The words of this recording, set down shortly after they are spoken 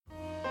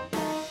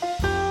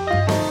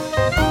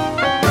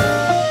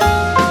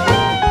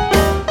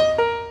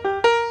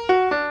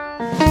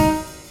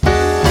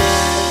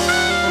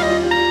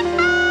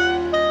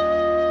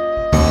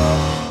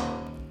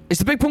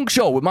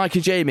Punk Show with Mike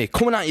and Jamie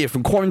coming at you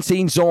from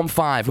Quarantine Zone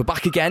 5. We're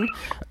back again.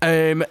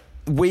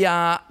 We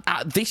are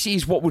this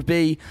is what would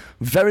be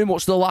very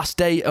much the last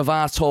day of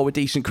our tour with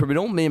Decent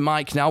Criminal. Me and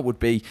Mike now would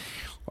be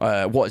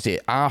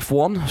half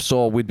one,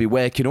 so we'd be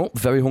waking up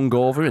very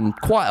hungover in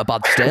quite a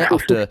bad state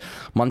after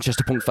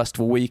Manchester Punk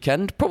Festival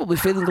weekend, probably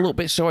feeling a little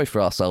bit sorry for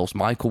ourselves.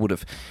 Michael would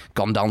have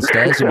gone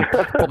downstairs and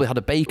probably had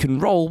a bacon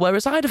roll,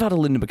 whereas I'd have had a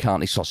Linda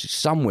McCartney sausage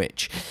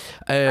sandwich.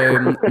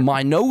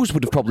 My nose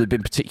would have probably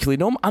been particularly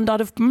numb, and I'd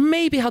have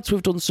maybe had to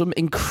have done some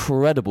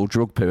incredible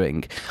drug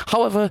pooing.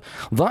 However,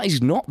 that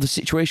is not the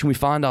situation we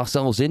find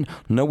ourselves in.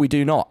 No, we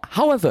do not.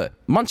 However,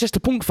 Manchester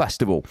Punk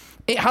Festival,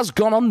 it has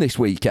gone on this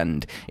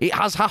weekend. It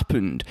has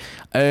happened.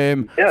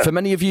 For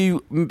many of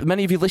you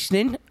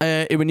listening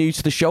who are new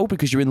to the show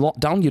because you're in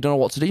lockdown, you don't know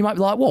what to do, you might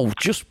be like, whoa,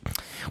 just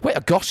wait a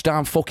gosh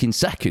darn fucking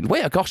second,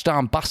 wait a gosh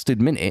darn bastard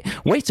minute,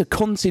 wait a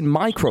cunting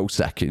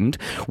microsecond,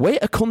 wait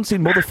a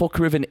cunting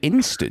motherfucker of an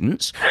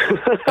instance.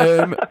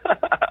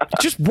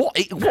 Just what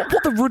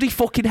the ruddy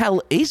fucking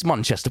hell is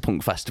Manchester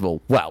Punk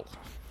Festival? Well,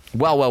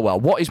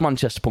 what is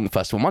Manchester Punk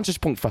Festival? Manchester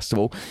Punk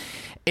Festival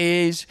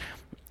is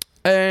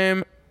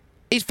it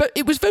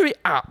was very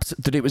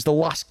apt that it was the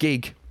last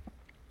gig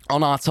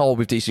on our tour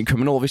with Decent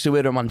Criminal. Obviously,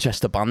 we're a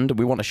Manchester band and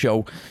we want to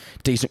show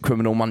Decent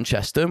Criminal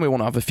Manchester, and we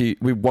want to have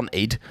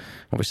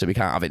obviously we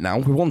can't have it now,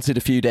 we wanted a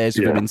few days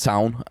of them in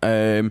town,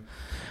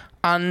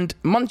 and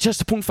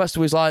Manchester Punk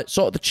Festival is like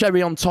sort of the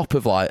cherry on top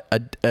of like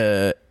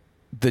the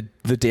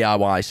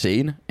DIY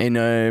scene in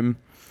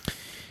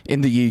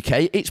the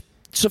UK. It's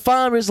so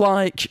far as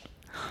like,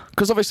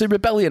 because obviously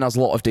Rebellion has a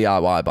lot of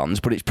DIY bands,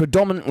 but it's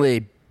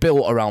predominantly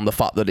built around the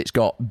fact that it's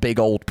got big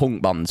old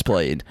punk bands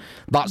playing.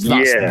 That's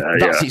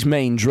its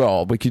main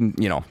draw. We can,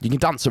 you can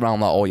dance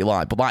around that all you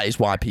like, but that is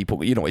why people,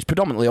 it's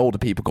predominantly older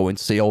people going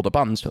to see older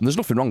bands, and there's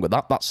nothing wrong with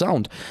that. That's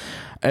sound.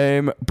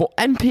 But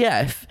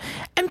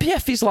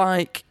MPF is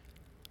like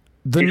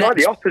it's like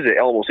the opposite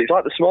almost. It's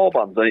like the small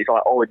bands, and it's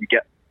like, when you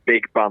get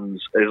big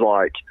bands, is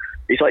like.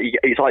 It's like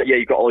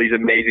you've got all these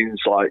amazing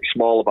like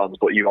smaller bands,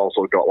 but you've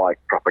also got like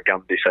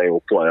Propaganda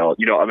Sale play, or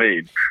you know what I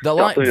mean?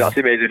 That's the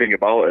amazing thing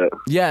about it.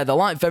 Yeah, they're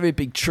like very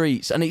big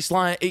treats, and it's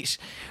like I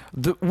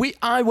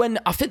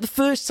think the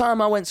first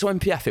time I went to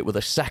MPF, it was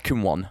the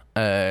second one.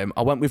 I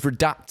went with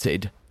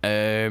Redacted,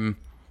 and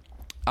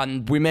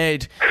we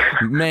made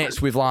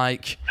mates with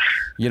like,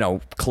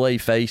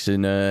 Clayface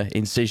and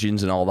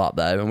Incisions and all that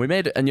there, and we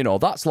made it, and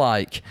that's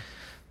like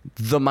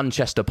the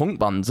Manchester punk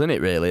bands, isn't it,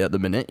 really, at the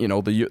minute?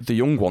 The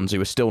young ones who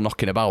are still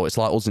knocking about. It's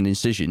like us and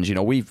Incisions.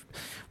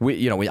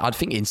 I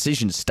think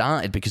Incisions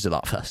started because of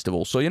that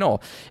festival. So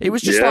it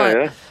was just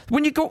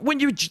when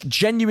you're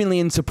genuinely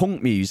into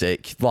punk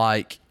music,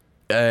 like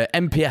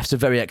MPF's a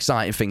very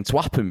exciting thing to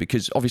happen,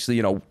 because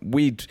obviously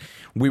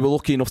we were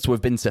lucky enough to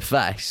have been to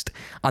Fest,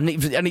 and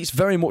it's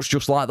very much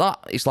just like that.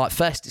 It's like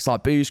Fest, it's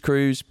like Booze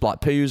Cruise,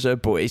 like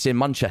Pooza, but it's in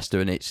Manchester,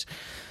 and it's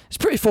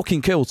pretty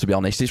fucking cool, to be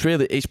honest. It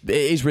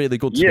is really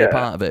good to be a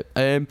part of it.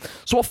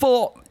 So I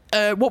thought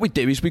what we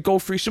do is we go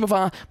through some of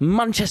our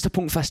Manchester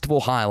Punk Festival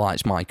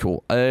highlights,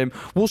 Michael.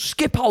 We'll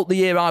skip out the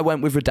year I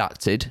went with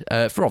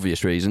Redacted for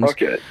obvious reasons.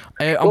 Okay.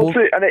 And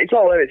it's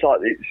all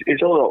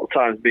the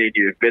times me and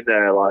you have been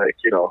there, like,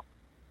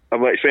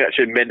 and it's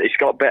actually it's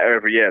got better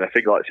every year. And I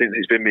think like since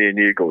it's been me and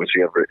you going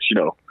together, it's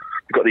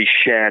we've got these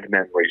shared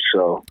memories.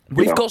 So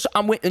we've got,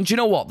 and do you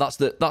know what? That's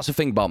the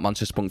thing about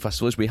Manchester Punk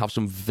Festival, is we have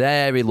some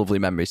very lovely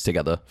memories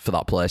together for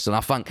that place, and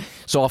I thank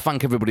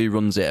everybody who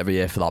runs it every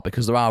year for that,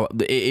 because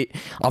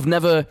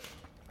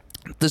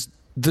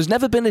there's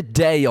never been a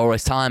day or a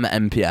time at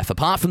MPF,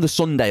 apart from the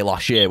Sunday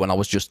last year when I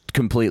was just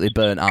completely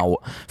burnt out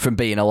from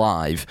being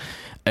alive,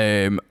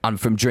 and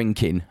from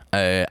drinking,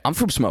 and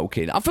from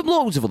smoking, and from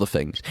loads of other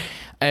things.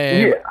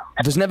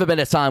 There's never been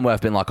a time where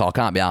I've been like, I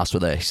can't be arsed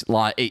with this.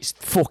 Like, it's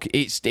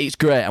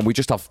great, and we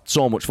just have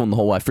so much fun the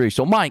whole way through.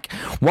 So, Mike,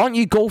 why don't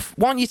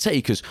you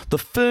take us the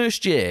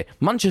first year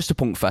Manchester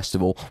Punk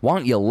Festival? Why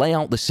don't you lay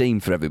out the scene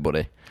for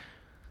everybody?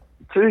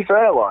 To be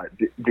fair, like,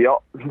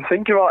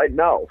 think about it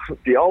now,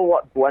 they all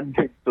like blend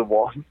into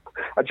one.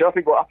 I just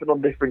think what happened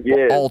on different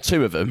years. All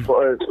two of them?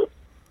 But,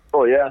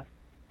 what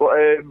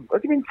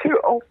do you mean two?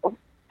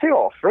 Two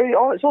or three?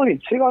 Oh, it's only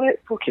been two on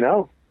it. Fucking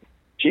hell.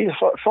 Jesus,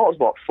 I thought it was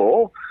about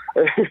four.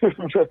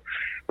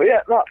 But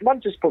yeah, that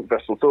Manchester Punk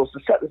Festival, so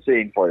to set the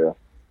scene for you,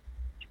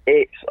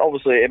 it's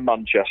obviously in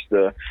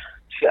Manchester,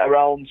 set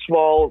around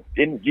small,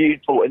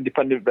 beautiful,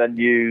 independent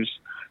venues,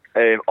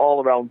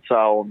 all around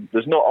town.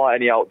 There's not like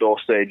any outdoor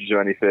stages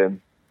or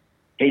anything.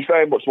 It's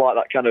very much like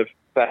that kind of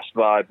fest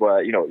vibe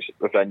where, it's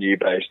a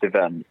venue-based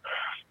event.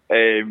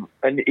 And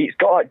it's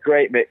got like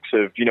great mix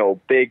of,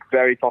 big,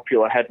 very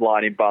popular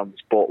headlining bands,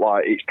 but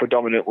like it's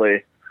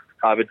predominantly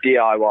either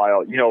DIY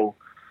or,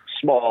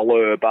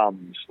 smaller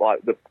bands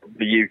like the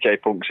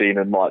UK punk scene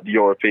and like the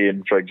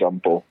European, for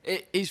example.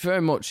 It's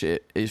very much a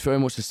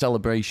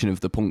celebration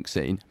of the punk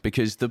scene,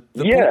 because the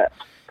punk,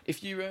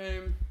 if you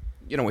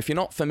if you're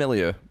not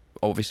familiar,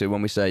 obviously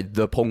when we say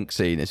the punk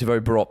scene, that's a very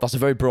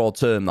broad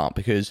term, that,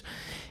 because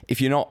if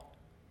you're not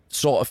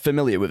sort of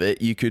familiar with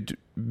it, you could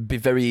be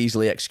very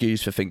easily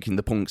excused for thinking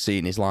the punk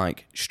scene is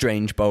like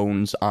Strange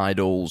Bones,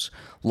 Idols,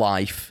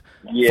 Life,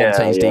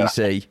 Fontaines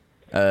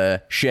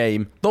DC,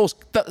 Shame,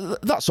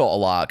 that sort of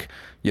lark,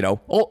 you know,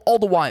 all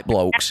the white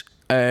blokes.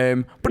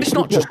 But it's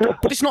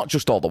not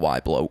just all the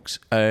white blokes.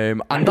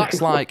 And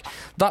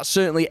that's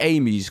certainly a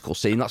musical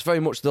scene. That's very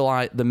much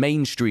the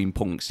mainstream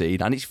punk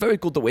scene, and it's very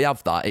good that we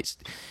have that. It's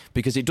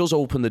because it does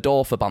open the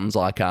door for bands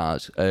like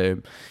ours.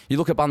 You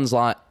look at bands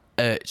like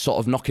sort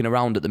of knocking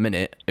around at the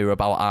minute, who are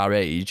about our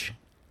age,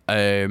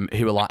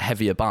 who are like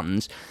heavier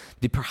bands.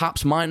 They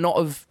perhaps might not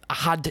have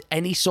had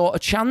any sort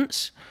of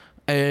chance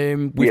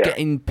with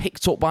getting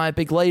picked up by a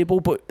big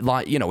label, but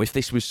like, you know, if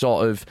this was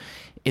sort of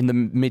in the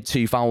mid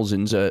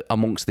 2000s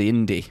amongst the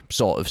indie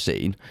sort of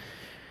scene.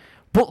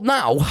 But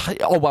now,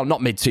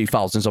 not mid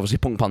 2000s, obviously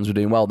punk bands were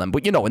doing well then,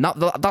 but you know, in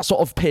that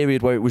sort of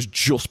period where it was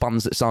just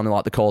bands that sounded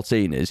like the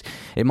Cortinas,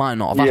 it might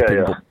not have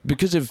happened, but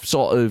because of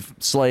sort of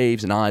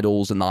Slaves and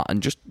Idols and that,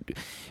 and just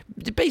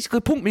basically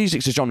punk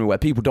music's a genre where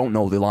people don't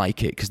know they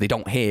like it because they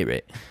don't hear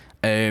it.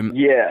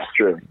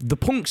 True. The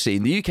punk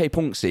scene, the UK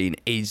punk scene,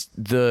 is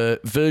the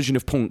version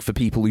of punk for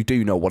people who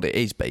do know what it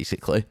is.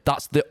 Basically,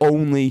 that's the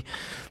only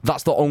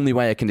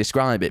way I can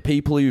describe it.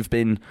 People who've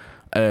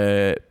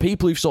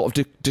sort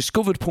of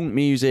discovered punk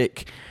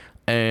music,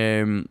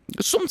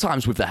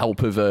 sometimes with the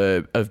help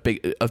of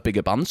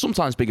bigger bands.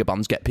 Sometimes bigger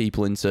bands get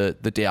people into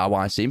the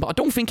DIY scene, but I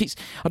don't think it's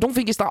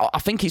that. I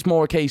think it's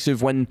more a case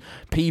of when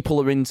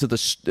people are into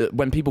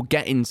when people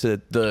get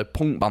into the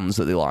punk bands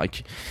that they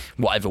like,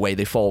 whatever way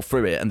they fall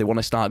through it, and they want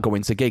to start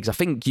going to gigs. I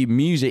think your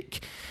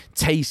music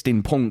taste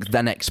in punk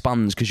then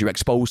expands because you're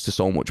exposed to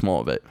so much more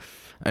of it.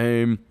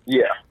 The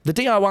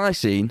DIY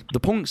scene, the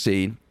punk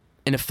scene,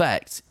 in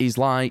effect, is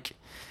like,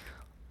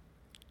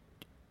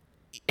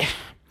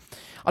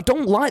 I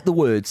don't like the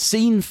word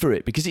scene for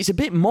it because it's a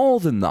bit more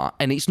than that,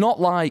 and it's not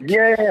like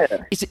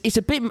it's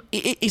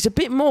a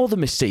bit more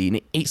than a scene.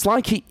 It's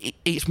like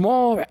it's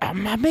more,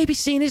 maybe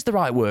scene is the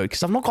right word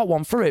because I've not got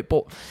one for it,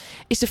 but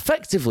it's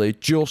effectively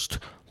just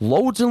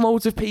loads and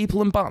loads of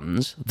people and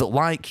bands that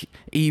like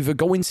either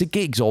going to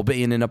gigs or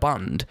being in a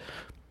band,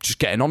 just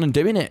getting on and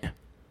doing it.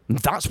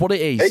 That's what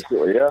it is.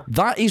 Basically, yeah.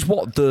 That is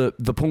what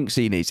the punk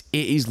scene is.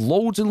 It is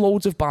loads and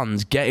loads of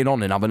bands getting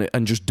on and having it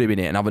and just doing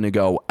it and having a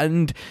go.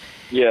 And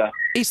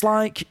it's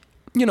like,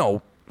 you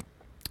know,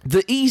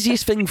 the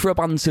easiest thing for a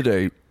band to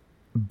do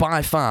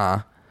by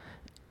far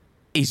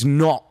is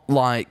not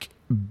like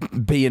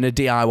being a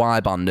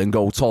DIY band and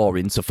go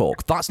touring to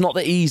fuck. That's not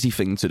the easy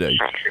thing to do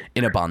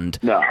in a band.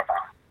 No.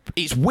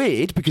 It's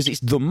weird because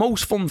it's the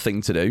most fun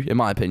thing to do, in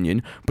my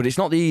opinion, but it's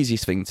not the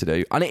easiest thing to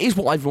do, and it is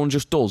what everyone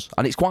just does,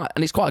 and it's quite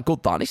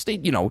good that. And it's,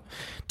 you know,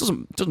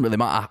 doesn't really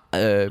matter.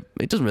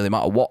 It doesn't really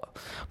matter what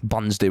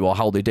bands do or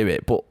how they do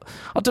it, but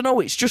I don't know.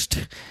 It's just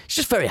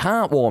very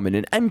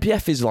heartwarming, and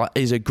MPF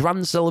is a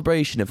grand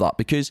celebration of that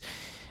because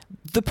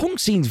the punk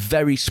scene's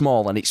very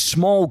small, and it's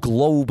small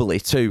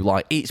globally too.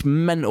 Like, it's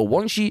mental.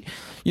 Once you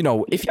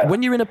know,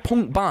 when you're in a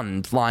punk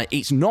band, like,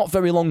 it's not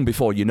very long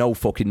before you know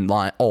fucking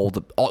like all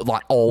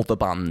the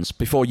bands,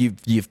 before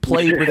you've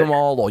played with them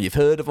all, or you've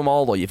heard of them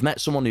all, or you've met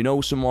someone who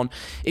knows someone.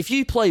 If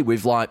you play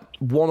with like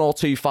one or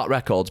two Fat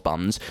Records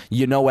bands,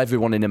 you know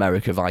everyone in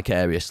America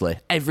vicariously.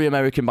 Every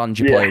American band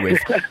you play with,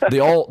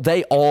 they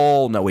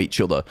all know each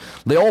other.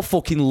 They all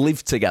fucking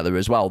live together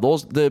as well.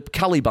 The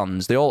Cali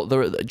bands, they all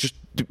know each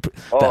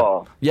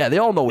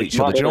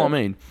other. Do you know what I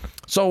mean?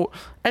 So,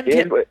 and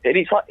it's weird.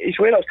 It's like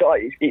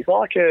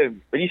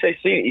when you say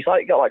scene, it's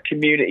like got like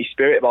community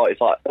spirit about it.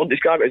 It's like, I wouldn't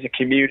describe it as a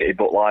community,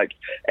 but like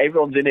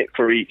everyone's in it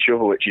for each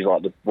other, which is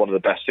like one of the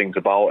best things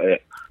about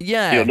it.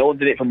 Yeah, you know, no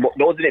one's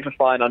in it for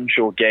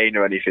financial gain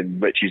or anything,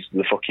 which is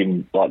the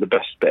fucking like the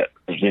best bit.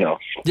 You know.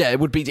 Yeah,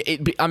 it'd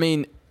be. I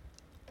mean,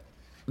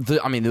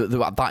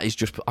 that is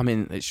just. I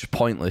mean, it's just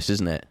pointless,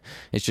 isn't it?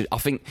 It's just. I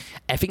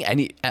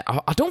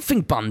don't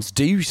think bands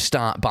do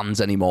start bands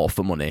anymore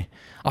for money.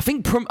 I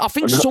think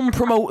some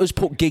promoters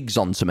put gigs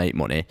on to make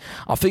money.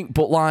 I think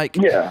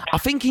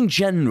in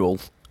general,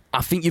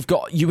 I think you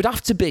would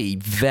have to be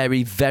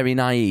very, very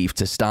naive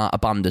to start a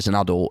band as an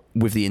adult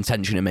with the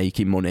intention of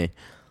making money.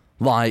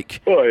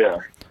 Like,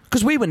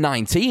 because we were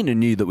 19 and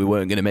knew that we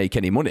weren't going to make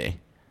any money.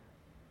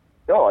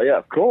 Oh, yeah,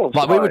 of course.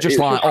 Like, we were just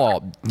like,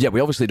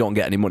 we obviously don't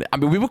get any money. I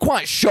mean, we were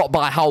quite shocked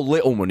by how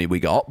little money we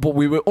got, but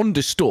we were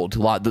understood,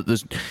 like,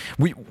 that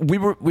we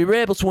were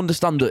able to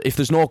understand that if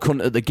there's no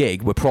cunt at the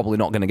gig, we're probably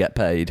not going to get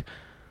paid.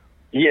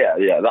 Yeah,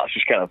 that's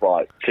just kind of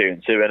like 2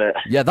 and 2, innit?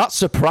 Yeah, that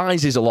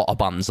surprises a lot of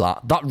bands,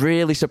 that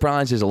really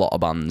surprises a lot of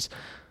bands.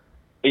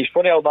 It's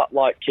funny how that,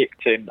 like,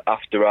 kicked in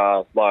after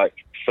our, like,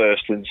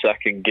 first and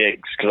second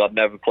gigs, because I'd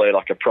never played,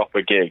 like, a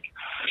proper gig.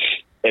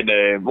 And,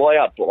 I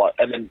had, but, like,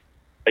 and then,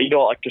 you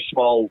know, like a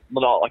small,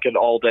 not like an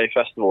all-day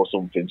festival or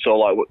something. So,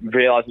 like,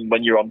 realising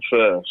when you're on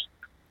first,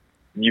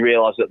 you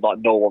realise that, like,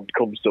 no one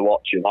comes to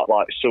watch you. That,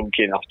 like, sunk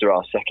in after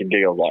our second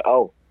gig. I was like,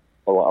 oh,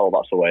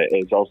 that's the way it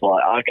is. I was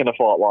like, I kind of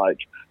thought, like,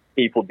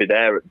 people would be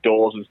there at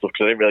doors and stuff,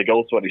 because I didn't really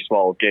go to any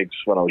small gigs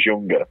when I was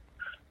younger.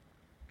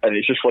 And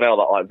it's just funny how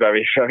that like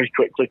very, very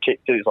quickly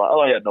kicked in. It's like,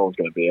 oh yeah, no one's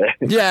going to be here.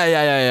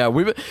 Yeah.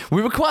 We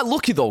were quite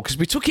lucky though, because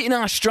we took it in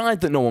our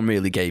stride that no one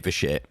really gave a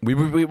shit. We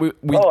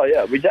Oh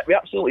yeah, we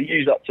absolutely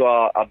used that to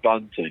our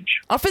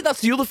advantage. I think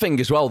that's the other thing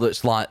as well.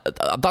 That's like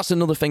that's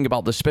another thing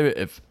about the spirit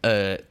of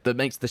that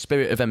makes the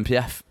spirit of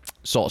MPF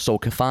sort of so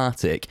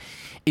cathartic,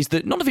 is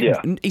that none of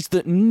it is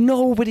that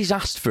nobody's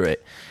asked for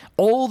it.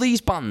 All these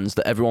bands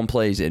that everyone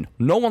plays in,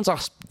 no one's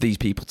asked these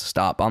people to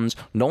start bands.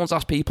 No one's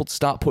asked people to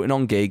start putting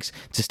on gigs,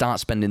 to start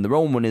spending their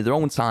own money, their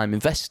own time,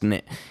 investing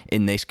it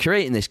in this,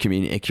 creating this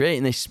community,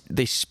 creating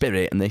this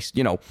spirit and this,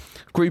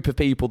 group of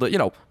people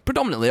that,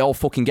 predominantly all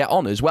fucking get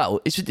on as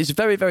well. It's a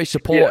very, very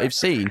supportive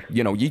scene.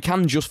 You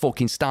can just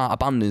fucking start a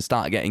band and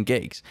start getting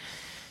gigs.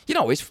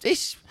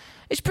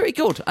 It's pretty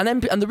good,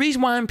 and the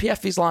reason why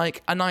MPF is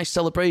like a nice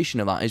celebration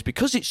of that is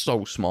because it's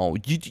so small.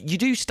 You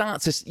do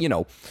start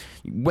to,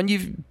 when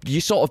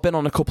you sort of been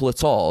on a couple of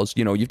tours,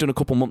 you've done a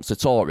couple months of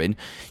touring,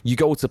 you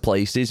go to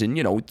places and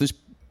there's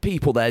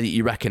people there that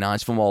you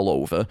recognise from all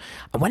over,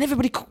 and when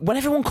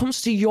everyone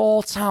comes to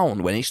your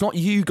town, when it's not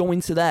you going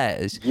to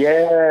theirs,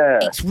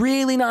 it's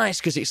really nice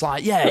because it's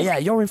like,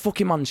 you're in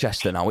fucking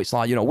Manchester now. It's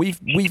like,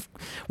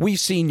 we've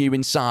seen you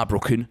in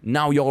Saarbrücken,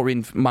 now you're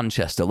in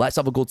Manchester. Let's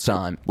have a good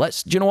time. Do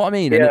you know what I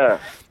mean? Yeah.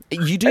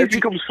 And you do.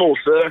 Everything comes full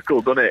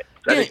circle, doesn't it?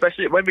 And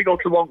especially when we go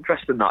to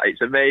Longcrest and that, it's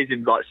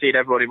amazing, like seeing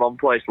everyone in one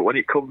place. But when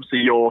it comes to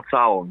your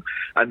town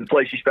and the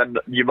place you spend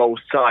your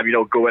most time,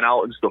 going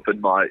out and stuff,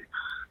 and like.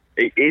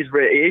 It is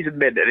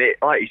mint, and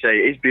like you say,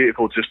 it is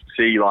beautiful just to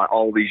see like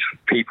all these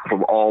people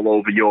from all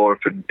over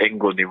Europe and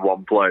England in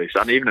one place,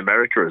 and even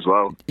America as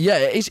well. Yeah,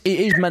 it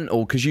is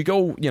mental because you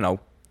go,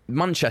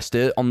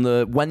 Manchester on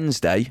the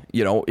Wednesday.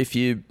 If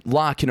you're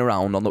larking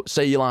around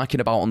say you're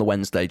larking about on the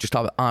Wednesday, just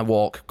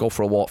go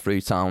for a walk through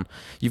town.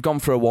 You've gone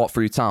for a walk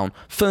through town.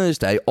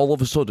 Thursday, all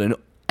of a sudden.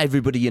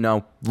 Everybody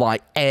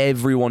like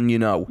everyone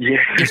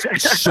is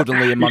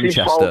suddenly in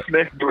Manchester. Paul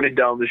Smith running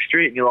down the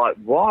street, and you're like,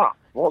 what?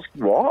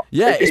 What?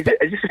 Yeah, is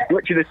this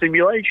literally a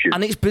simulation?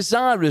 And it's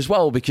bizarre as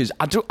well because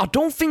I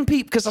don't think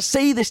people, because I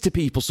say this to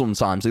people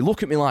sometimes, they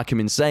look at me like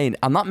I'm insane,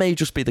 and that may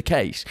just be the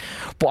case.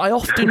 But I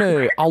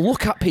often I'll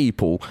look at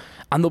people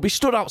and they'll be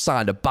stood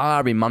outside a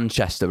bar in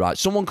Manchester, right?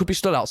 Someone could be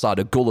stood outside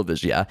of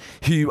Gulliver's,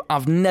 who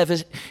I've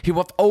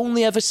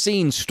only ever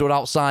seen stood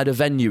outside a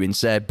venue in,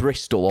 say,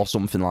 Bristol or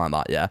something like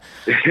that, yeah?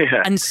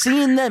 And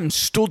seeing them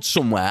stood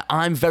somewhere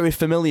I'm very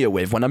familiar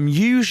with, when I'm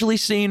usually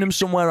seeing them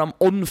somewhere I'm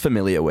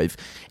unfamiliar with,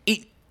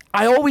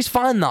 I always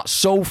find that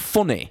so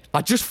funny.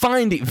 I just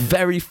find it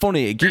very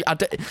funny.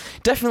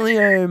 Definitely.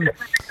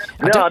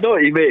 I know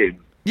what you mean.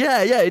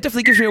 Yeah, it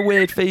definitely gives me a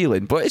weird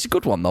feeling, but it's a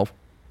good one though.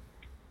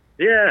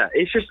 Yeah,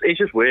 it's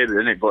just weird,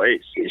 isn't it? But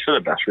it's for the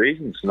best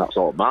reasons, and that's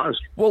all that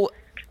matters. Well,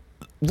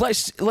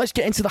 let's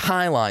get into the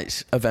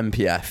highlights of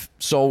MPF.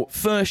 So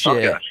first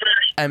year,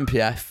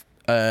 MPF,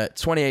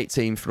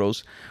 2018 for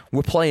us.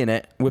 We're playing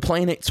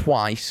it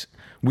twice.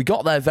 We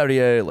got there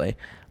very early.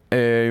 We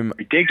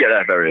did get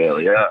there very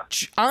early, yeah.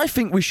 I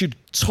think we should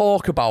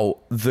talk about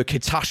the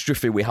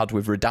catastrophe we had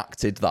with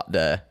Redacted that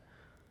day.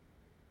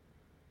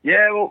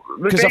 Yeah, well,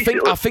 because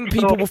I think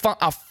people will find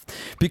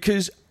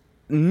because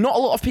not a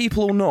lot of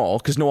people will know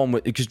because no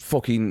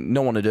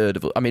one had heard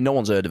of us. I mean, no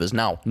one's heard of us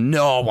now.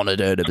 No one had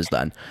heard of us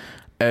then.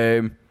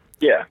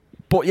 Yeah,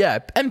 but yeah,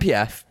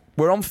 MPF.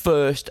 We're on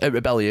first at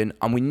Rebellion,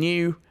 and we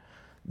knew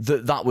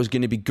that was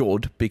going to be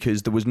good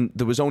because there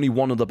was only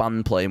one other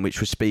band playing, which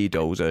was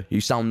Speedozer,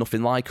 who sound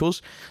nothing like us.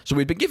 So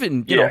we'd been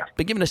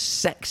given a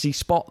sexy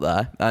spot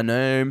there,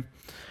 and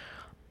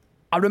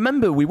I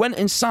remember we went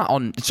and sat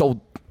on.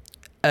 So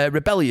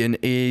Rebellion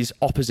is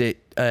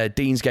opposite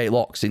Deansgate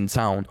Locks in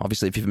town.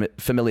 Obviously, if you're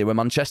familiar with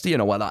Manchester, you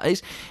know where that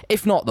is.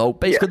 If not, though,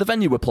 basically the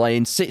venue we're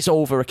playing sits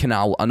over a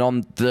canal, and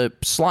on the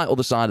slight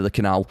other side of the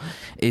canal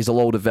is a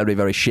load of very,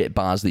 very shit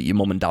bars that your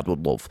mum and dad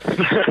would love.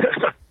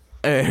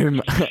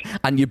 And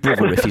your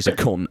brother if he's a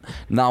cunt.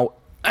 Now,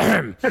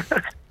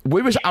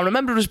 I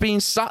remember us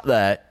being sat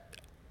there,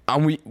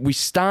 and we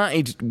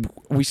started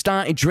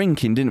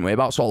drinking, didn't we?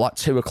 About sort of like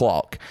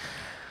 2:00.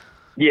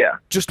 Yeah.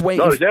 Just waiting.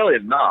 No, it was earlier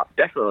than that.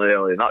 Definitely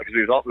earlier than that, because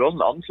we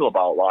wasn't on till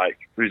about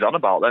we was on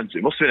about then, so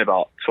it must have been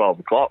about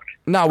 12:00.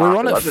 No, we were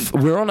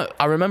on it.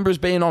 I remember us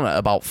being on it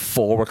about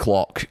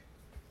 4:00.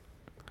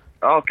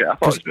 Okay, I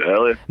thought it was a bit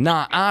earlier.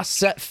 Nah, our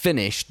set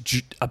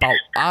finished at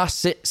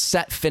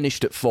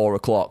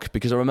 4:00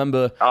 because I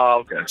remember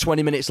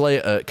 20 minutes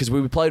later, because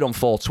we played on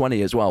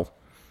 4:20 as well.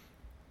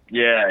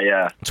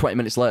 Yeah. 20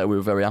 minutes later, we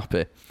were very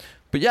happy.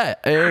 But yeah,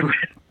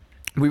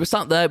 we were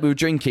sat there, we were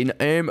drinking.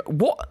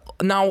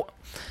 Now,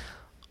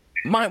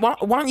 Mike, why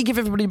don't you give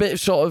everybody a bit of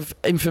sort of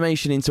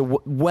information into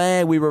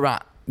where we were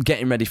at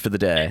getting ready for the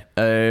day?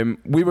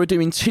 We were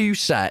doing 2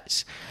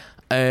 sets.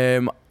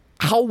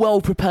 How well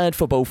prepared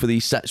for both of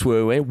these sets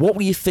were we? What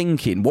were you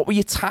thinking? What were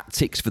your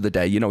tactics for the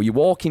day? You're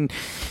walking.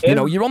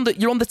 You're on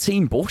the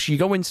team bus. You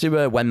go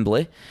into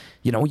Wembley.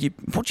 What do you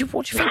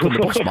think on the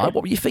bus, Mike?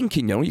 What were you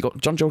thinking? You got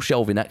John Joe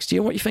Shelby next to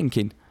you. What are you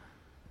thinking?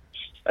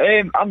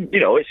 It's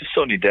a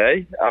sunny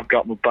day. I've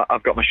got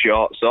my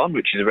shorts on,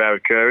 which is a rare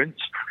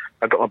occurrence.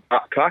 I got my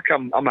backpack.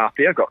 I'm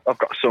happy. I've got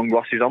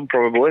sunglasses on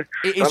probably.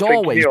 It is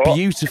always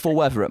beautiful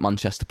weather at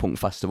Manchester Punk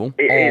Festival.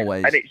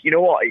 Always. And you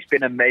know what? It's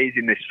been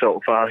amazing this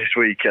this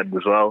weekend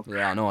as well.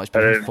 Yeah, I know. It's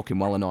been fucking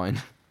well annoying.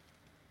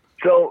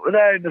 So we're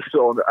there in the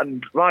sun,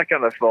 and my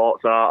kind of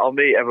thoughts are, I'll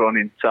meet everyone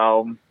in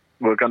town.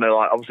 We're gonna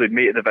obviously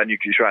meet at the venue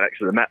because it's right next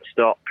to the Met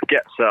stop.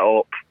 Get set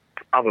up,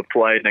 have a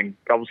play, and then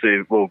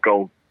obviously we'll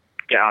go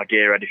get our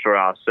gear ready for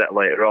our set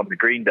later on, the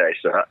Green Day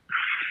set.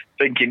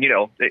 Thinking,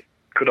 it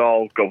could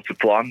all go to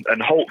plan,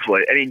 and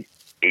hopefully, I mean,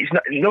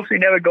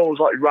 nothing ever goes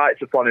right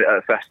to plan at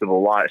a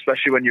festival,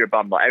 especially when you're a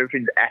band.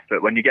 Everything's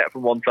effort. When you get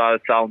from one side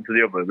of town to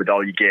the other with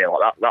all your gear,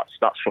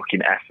 that's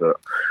fucking effort.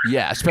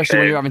 Yeah, especially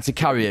when you're having to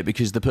carry it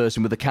because the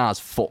person with the car's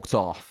fucked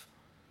off.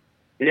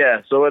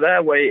 Yeah, so we're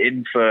there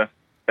waiting for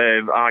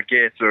our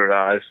gear to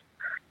arrive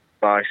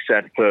by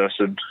said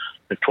person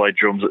who played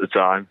drums at the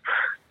time,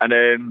 and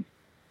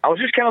I was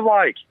just kind of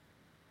like,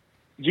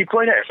 you're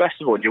playing at a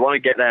festival and you want to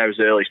get there as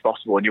early as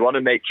possible, and you want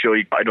to make sure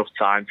you've got enough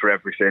time for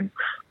everything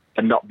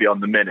and not be on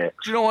the minute.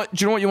 Do you know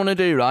what you want to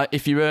do, right?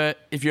 If you're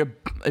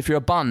a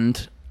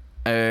band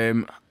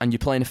and you're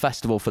playing a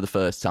festival for the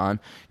first time,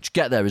 just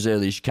get there as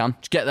early as you can.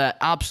 Just get there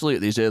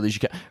absolutely as early as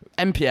you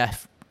can.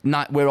 MPF,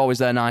 we're always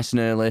there nice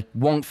and early.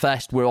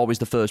 Wonkfest, we're always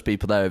the first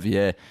people there every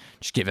year.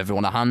 Just give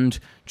everyone a hand.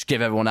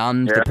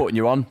 Yeah. They're putting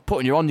you on.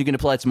 You're going to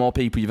play to more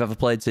people you've ever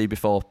played to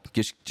before.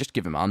 Just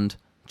give them a hand.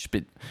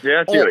 Do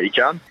what you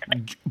can.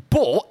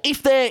 But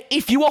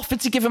if you offer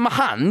to give them a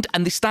hand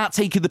and they start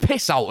taking the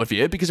piss out of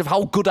you because of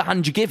how good a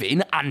hand you're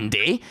giving,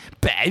 Andy,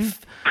 Bev,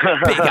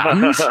 big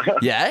hands,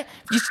 yeah,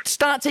 you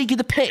start taking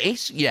the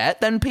piss, yeah,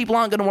 then people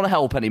aren't going to want to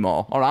help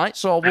anymore. All right,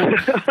 so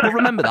we'll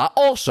remember that.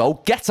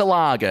 Also, get a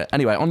lager.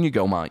 Anyway, on you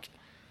go, Mike.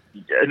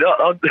 Yeah,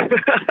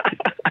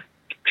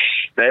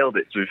 nailed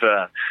it, to be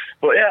fair.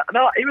 But yeah,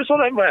 no, it was one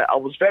of them where I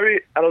was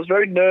very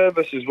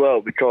nervous as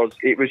well, because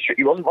it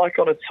wasn't like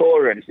on a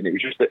tour or anything. It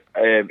was just that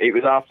it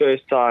was our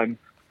first time.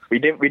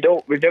 We've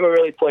never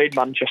really played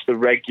Manchester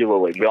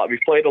regularly. We've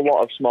played a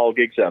lot of small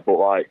gigs there, but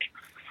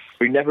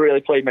we've never really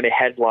played many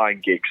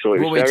headline gigs. So it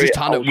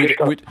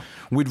was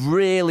we'd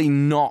really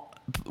not.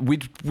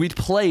 We'd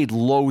played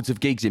loads of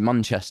gigs in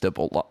Manchester,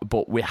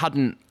 but we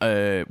hadn't.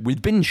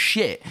 We'd been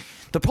shit.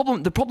 The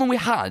problem we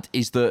had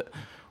is that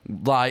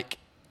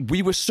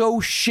we were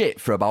so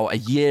shit for about a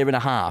year and a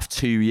half,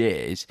 2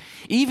 years.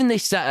 Even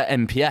this set at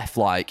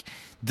MPF,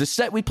 the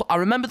set I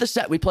remember the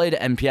set we played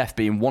at MPF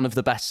being one of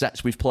the best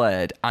sets we've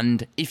played.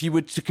 And if you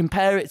were to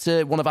compare it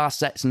to one of our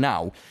sets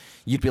now,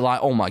 you'd be like,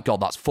 oh my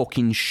God, that's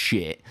fucking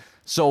shit.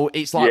 So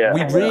it's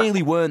we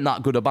really weren't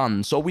that good a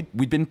band. So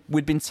we'd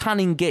been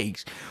tanning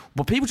gigs,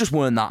 but people just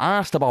weren't that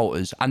arsed about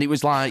us. And it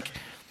was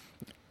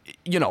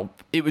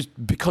it was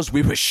because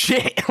we were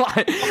shit.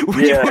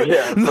 We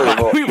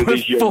were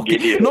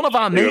fucking. None of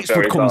our mates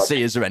would come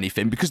see us or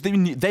anything because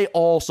they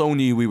also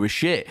knew we were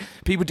shit.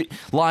 People did,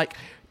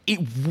 it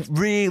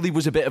really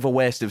was a bit of a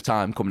waste of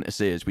time coming to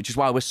see us, which is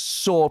why we're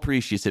so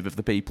appreciative of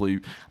the people who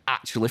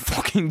actually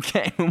fucking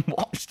came and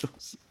watched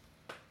us.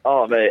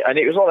 Oh mate, and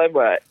it was one of them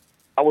where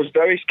I was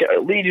very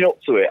leading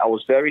up to it. I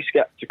was very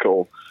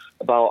skeptical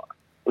about.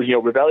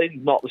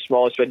 Rebellion's not the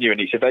smallest venue, and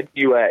it's a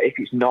venue where if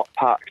it's not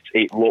packed,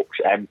 it looks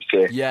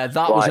empty. Yeah,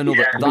 that was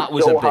another. That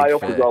was so a big high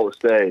up fear. As well, the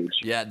stage.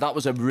 Yeah, that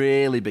was a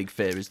really big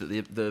fear. Is that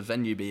the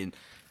venue being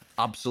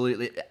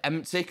absolutely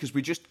empty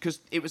because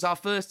it was our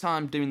first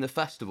time doing the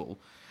festival,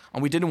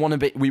 and we didn't want to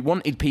be. We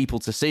wanted people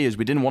to see us.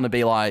 We didn't want to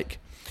be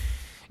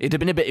It'd have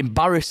been a bit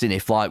embarrassing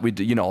if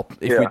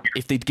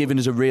if they'd given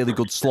us a really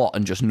good slot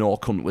and just no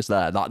cunt was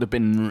there. That'd have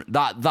been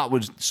that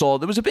was so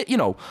there was a bit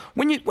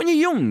when you're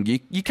young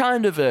you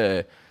kind of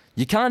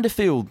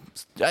feel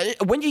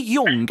when you're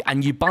young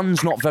and your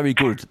band's not very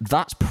good,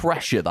 that's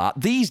pressure. That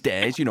these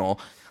days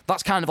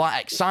that's kind of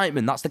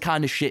excitement. That's the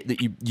kind of shit that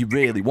you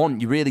really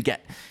want. You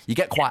get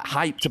quite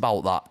hyped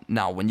about that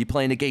now when you're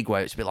playing a gig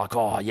where it's a bit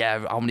oh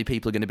yeah, how many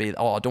people are going to be?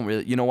 Oh, I don't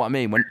really, you know what I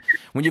mean? When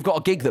you've got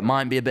a gig that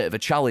might be a bit of a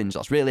challenge,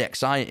 that's really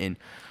exciting.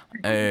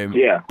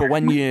 But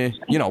when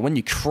when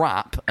you're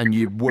crap and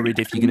you're worried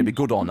if you're going to be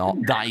good or not,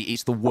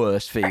 it's the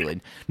worst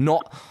feeling.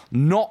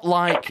 Not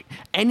like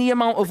any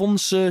amount of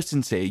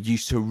uncertainty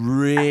used to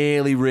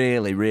really,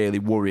 really, really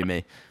worry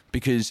me,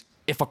 because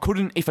if I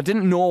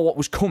didn't know what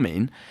was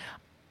coming,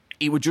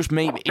 it would just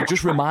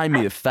remind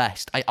me of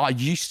Fest. I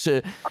used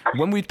to,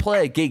 when we'd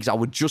play gigs, I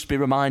would just be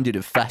reminded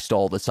of Fest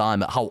all the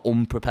time, at how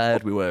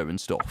unprepared we were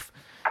and stuff.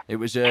 It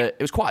was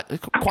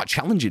quite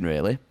challenging,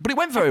 really, but it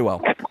went very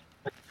well.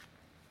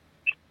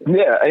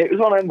 Yeah, it was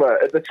one of them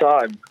where at the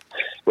time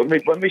when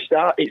we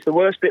start, it's the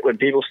worst bit when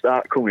people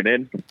start coming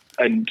in,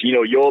 and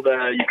you're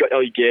there, you've got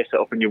all your gear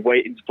set up, and you're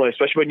waiting to play.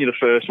 Especially when you're the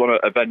first one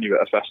at a venue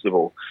at a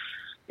festival,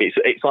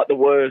 it's like the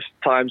worst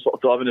time sort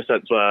of to have, in a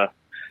sense where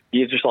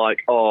you're just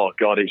oh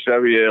God, it's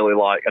very early.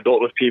 I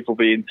don't know if people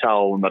be in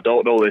town. I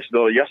don't know this.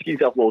 No, you're asking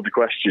yourself loads of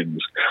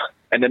questions,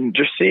 and then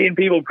just seeing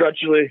people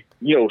gradually,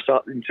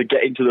 starting to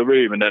get into the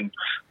room. And then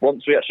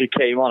once we actually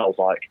came on, I was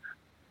like,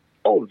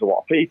 oh, there's a lot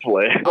of people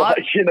here.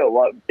 Like, you know,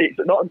 like, it's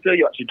not until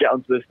you actually get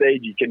onto the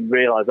stage you can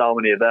realise how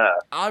many are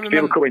there.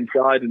 People come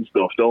inside and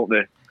stuff, don't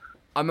they?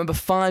 I remember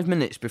 5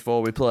 minutes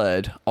before we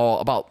played,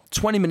 or about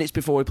 20 minutes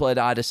before we played,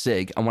 I had a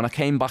cig, and when I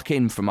came back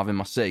in from having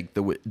my cig,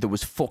 there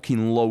was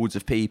fucking loads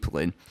of people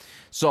in.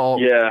 So,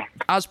 yeah.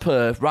 As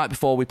per, right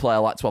before we play, I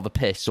like to have a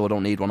piss, so I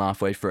don't need one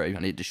halfway through,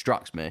 and it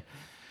distracts me.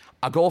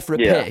 I go for a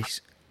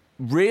piss,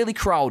 really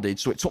crowded,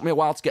 so it took me a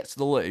while to get to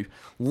the loo.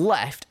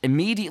 Left,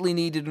 immediately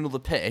needed another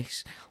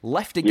piss.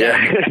 Left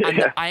again,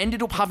 and I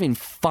ended up having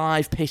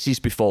 5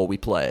 pisses before we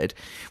played.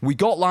 We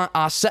got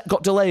our set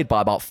got delayed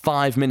by about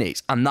 5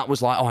 minutes, and that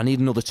was like, oh, I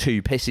need another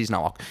 2 pisses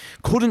now. I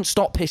couldn't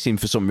stop pissing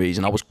for some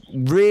reason. I was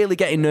really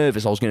getting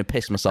nervous. I was going to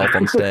piss myself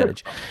on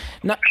stage.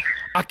 Now,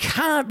 I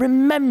can't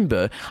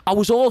remember. I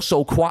was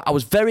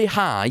very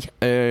high.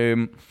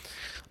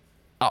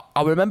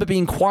 I remember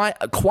being quite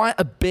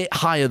a bit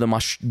higher than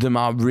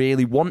I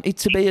really wanted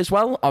to be as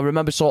well. I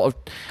remember sort of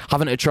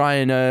having to try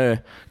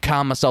and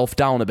calm myself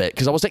down a bit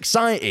because I was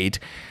excited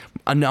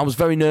and I was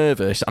very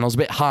nervous and I was a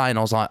bit high and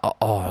I was like,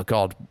 oh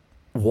God,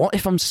 what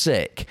if I'm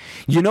sick?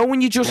 You know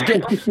when you just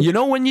get, you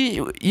know when do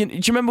you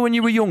remember when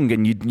you were young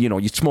and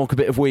you'd smoke a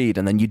bit of weed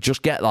and then you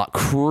just get that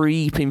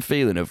creeping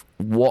feeling of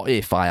what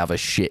if I have a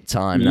shit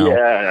time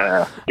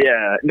now?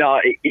 Yeah.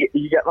 No,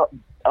 you get that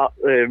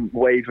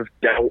wave of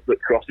doubt that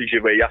crosses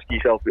you where you ask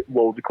yourself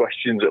loads of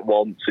questions at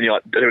once and you're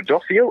like, do I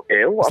feel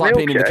ill? It's like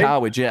being in the car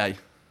with Jay.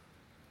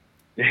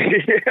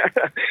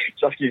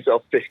 Just asking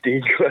yourself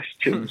 15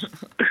 questions.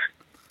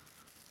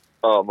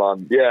 Oh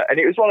man, yeah. And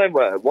it was one of them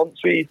where once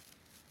it's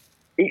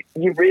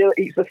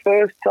the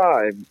first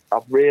time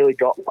I've really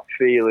got that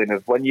feeling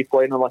of when you're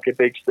playing on like a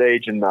big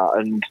stage and that,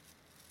 and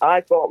I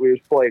thought we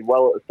was playing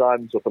well at the time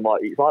and stuff, and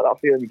like it's like that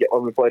feeling you get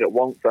when we played at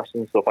Wonkfest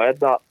and stuff. I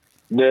had that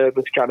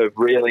nervous kind of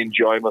really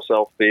enjoy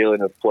myself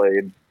feeling of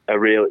playing a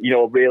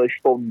really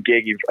fun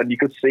gig, and you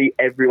could see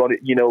everyone at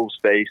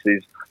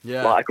faces.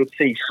 Yeah. Like I could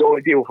see so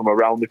many people from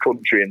around the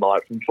country and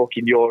like from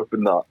fucking Europe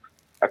and that.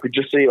 I could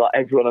just see like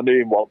everyone I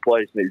knew in one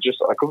place, and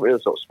I couldn't really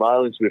stop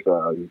smiling. To be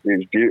fair, it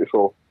was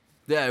beautiful.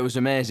 Yeah, it was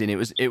amazing.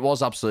 It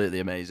was absolutely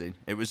amazing.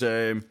 It was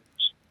really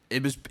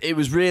it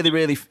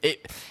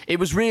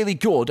was really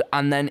good,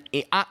 and then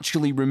it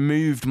actually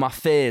removed my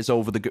fears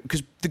over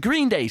because the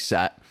Green Day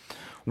set.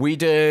 We'd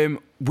been.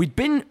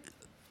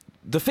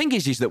 The thing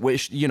is that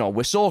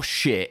we're so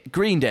shit.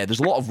 Green Day, there's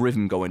a lot of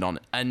rhythm going on,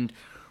 and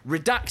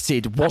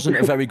Redacted wasn't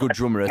a very good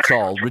drummer at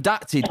all.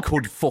 Redacted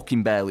could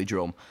fucking barely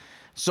drum.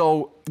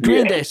 So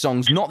Green Day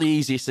songs, not the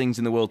easiest things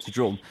in the world to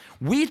drum.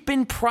 We'd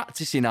been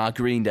practicing our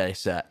Green Day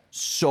set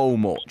so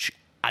much,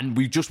 and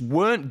we just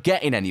weren't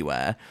getting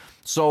anywhere.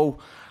 So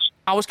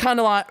I was kind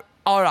of like,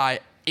 all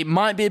right. It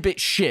might be a bit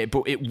shit,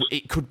 but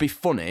it could be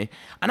funny.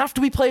 And after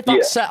we played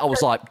that set, I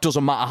was like,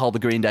 doesn't matter how the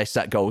Green Day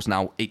set goes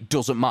now. It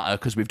doesn't matter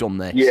because we've done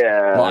this.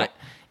 Yeah. Like,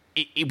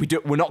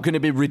 we're not going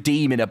to be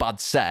redeeming a bad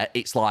set.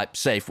 It's like,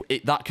 safe.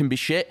 That can be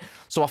shit.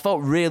 So I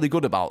felt really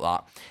good about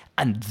that.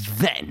 And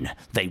then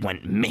they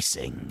went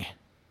missing.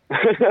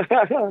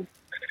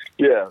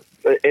 Yeah.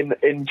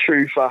 In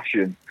true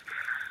fashion.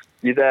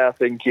 You're there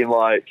thinking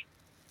like,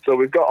 so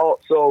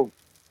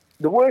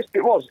the worst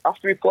bit was,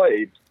 after we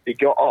played, it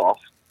got off.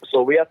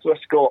 So we had to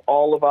escort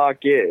all of our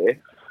gear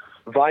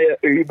via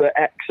Uber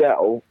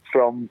XL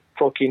from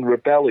fucking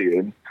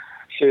Rebellion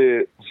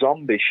to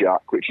Zombie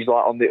Shack, which is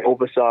like on the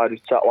other side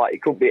of town. Like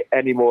it couldn't be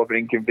any more of an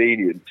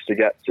inconvenience to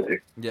get to.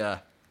 Yeah.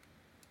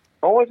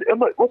 Oh, was it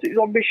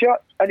Zombie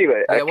Shack?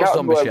 Anyway, yeah, it was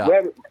Zombie Shack.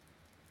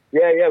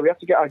 Yeah, we had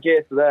to get our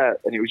gear to there,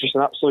 and it was just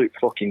an absolute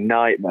fucking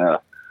nightmare.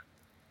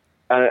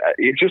 And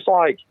it's just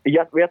like, we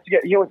had to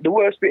get, the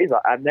worst bit is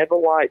that I never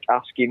like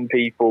asking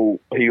people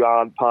who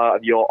aren't part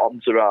of your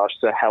entourage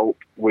to help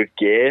with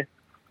gear.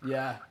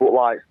 Yeah. But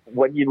like,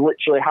 when you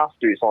literally have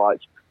to, it's like,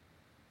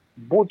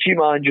 would you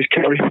mind just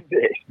carrying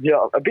this?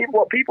 And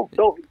people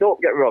don't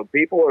get me wrong,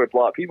 people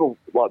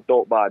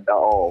don't mind at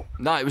all.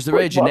 No, it was the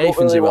Raging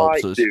Nathans who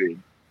helped us.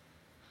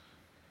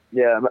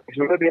 Yeah, because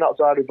we were being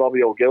outside with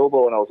Bobby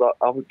O'Gilbo, and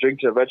I was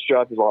drinking a red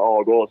stripe. He's like,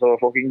 oh, go on, so I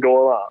fucking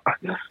go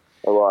like that.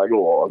 I'm like,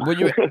 go on.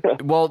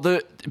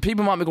 The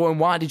people might be going,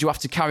 why did you have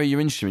to carry your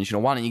instruments?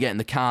 Why didn't you get in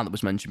the car that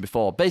was mentioned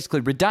before? Basically,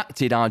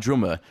 Redacted, our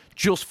drummer,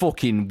 just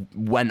fucking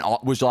went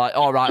off, was like,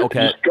 all right,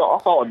 okay. Just got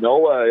off out of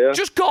nowhere, yeah.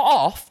 Just got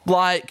off,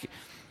 like,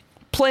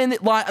 playing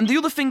it, like, and the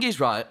other thing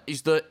is, right,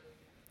 is that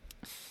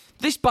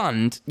this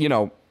band,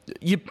 your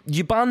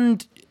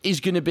band is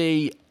going to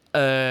be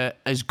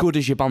as good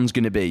as your band's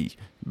going to be,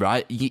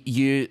 right?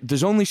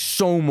 There's only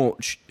so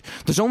much,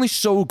 there's only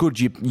so good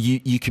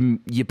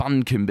your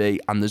band can be,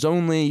 and there's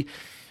only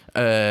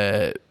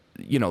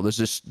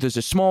there's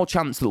a small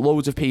chance that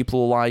loads of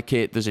people will like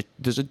it.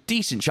 There's a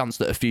decent chance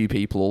that a few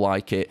people will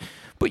like it.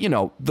 But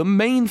the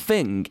main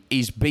thing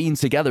is being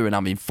together and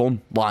having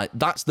fun. Like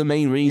that's the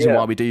main reason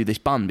why we do this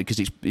band, because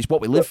it's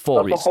what we live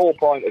for. That's the whole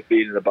point of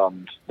being in a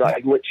band.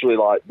 That literally,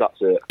 like, that's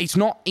it. It's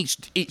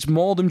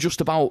more than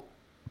just about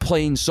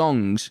playing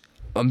songs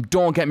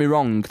don't get me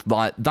wrong,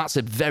 like that's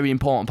a very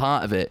important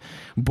part of it,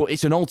 but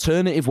it's an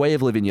alternative way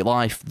of living your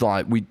life.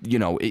 Like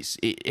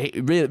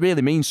it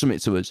really means something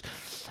to us.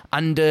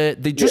 And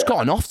they just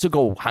gotten off to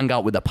go hang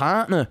out with a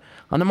partner,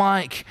 and I'm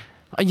like,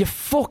 are you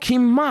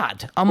fucking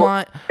mad? And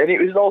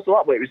it was also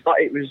that way.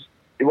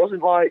 It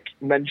wasn't like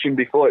mentioned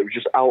before. It was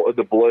just out of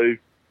the blue.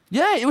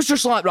 Yeah, it was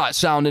just like, right,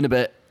 sounding a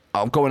bit.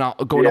 I'm going off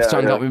to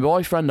hang out with my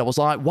boyfriend. I was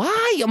like,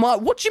 why? I'm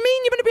like, what do you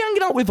mean you're going to be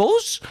hanging out with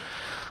us?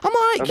 I'm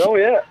like, I know,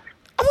 yeah.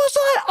 I was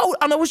like, oh,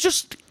 and I was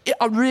just,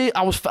 I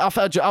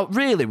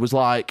really was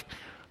like,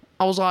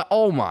 I was like,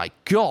 oh my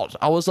God.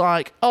 I was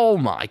like, oh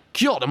my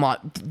God.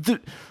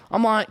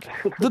 I'm like,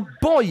 the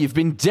boy you've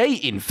been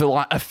dating for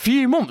like a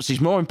few months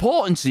is more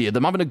important to you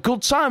than having a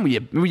good time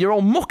with your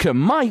old mucker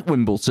Mike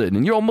Wimbledon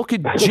and your old mucker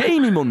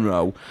Jamie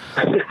Munro.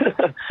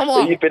 I'm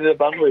like, you've been in a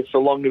band with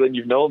for longer than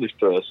you've known this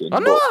person. I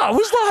know. I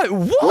was like,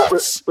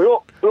 what? We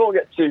won't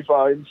get too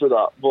far into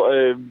that,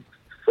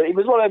 but it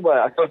was one of them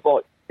where I kind of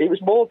thought it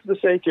was more to the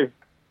sake of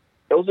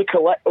us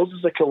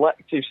as a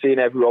collective, seeing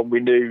everyone we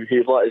knew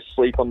who'd let us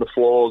sleep on the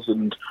floors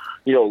and,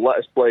 you know, let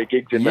us play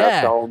gigs in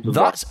their towns.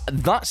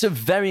 That's a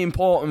very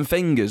important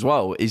thing as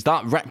well, is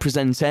that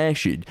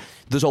representation.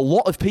 There's a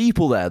lot of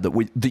people there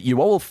that you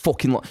all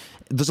fucking...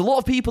 There's a lot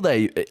of people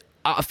there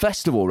at a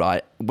festival,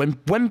 right?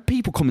 When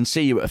people come and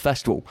see you at a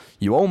festival,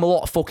 you owe them a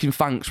lot of fucking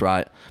thanks,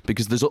 right?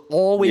 Because there's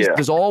always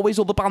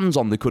other bands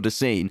on they could have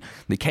seen.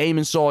 They came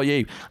and saw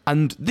you.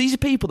 And these are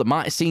people that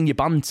might have seen your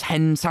band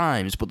 10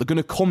 times, but they're going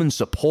to come and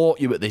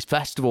support you at this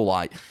festival.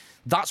 Like,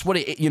 that's what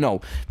it, you know,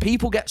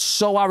 people get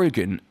so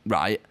arrogant,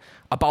 right,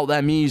 about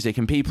their music,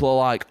 and people are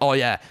like, oh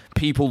yeah,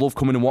 people love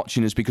coming and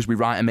watching us because we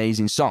write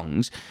amazing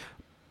songs.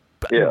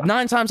 Yeah.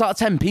 9 times out of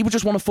 10, people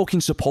just want to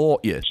fucking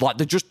support you. Like,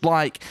 they're just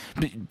like,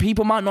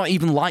 people might not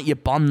even like your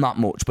band that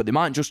much, but they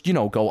might just, you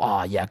know,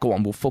 go, yeah, go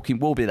on,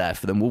 we'll be there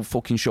for them. We'll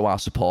fucking show our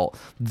support.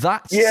 Do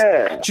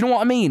you know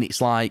what I mean? It's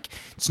like,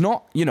 it's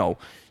not, you know,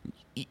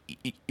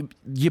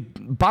 your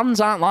bands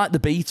aren't like the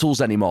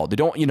Beatles anymore. They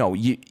don't, you know,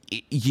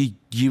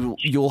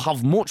 you'll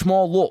have much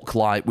more luck,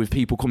 like, with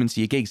people coming to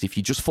your gigs if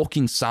you just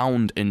fucking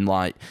sound and,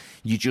 like,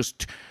 you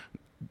just...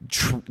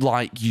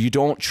 you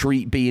don't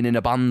treat being in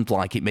a band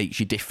like it makes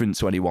you different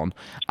to anyone.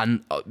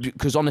 And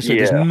because honestly,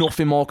 there's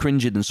nothing more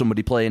cringy than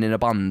somebody playing in a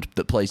band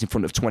that plays in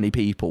front of 20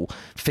 people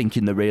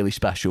thinking they're really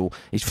special.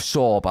 It's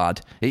so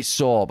bad. It's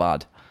so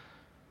bad.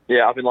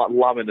 Yeah, having like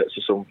laminates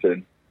or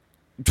something.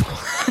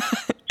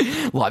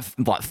 like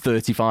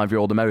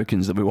 35-year-old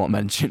Americans that we won't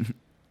mention.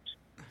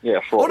 Yeah.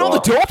 Oh no, the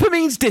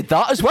Dopamines did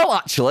that as well,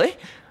 actually.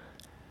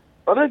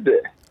 Oh, did they?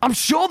 I'm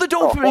sure the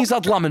Dopamines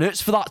had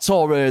laminates for that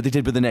tour they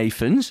did with the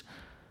Nathans.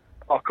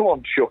 Oh, come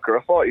on, Chucker.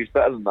 I thought he was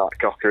better than that,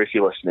 Cocker, if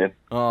you're listening.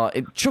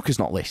 Chucker's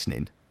not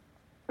listening.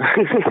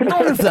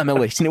 None of them are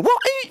listening.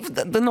 What?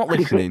 They're not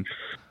listening.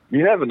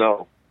 You never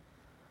know.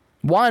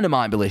 Weiner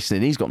might be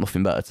listening. He's got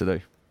nothing better to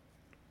do.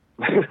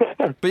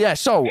 But yeah,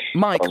 so,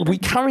 Mike, we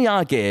carry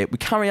our gear, we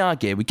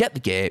get the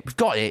gear, we've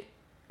got it,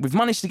 we've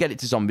managed to get it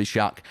to Zombie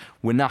Shack,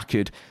 we're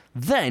knackered.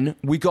 Then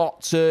we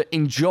got to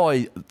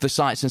enjoy the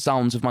sights and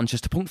sounds of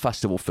Manchester Punk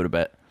Festival for a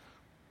bit.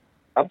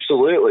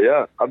 Absolutely,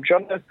 yeah.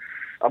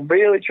 I'm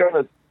really trying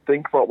to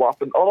think about what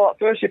happened. Oh, that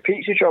first year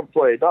Pizza Tramp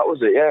played, that was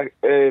it, yeah.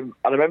 And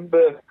I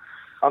remember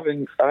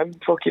fucking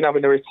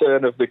having a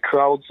return of the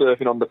crowd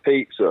surfing on the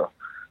pizza,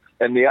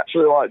 and they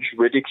actually like just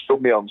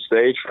ridiculed me on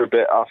stage for a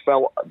bit. I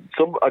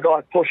got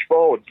like pushed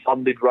forward,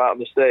 landed right on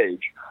the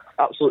stage.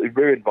 Absolutely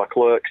ruined my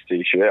Clerks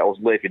t-shirt. I was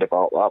livid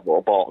about that, but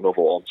I bought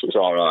another one, so it's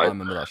all right. I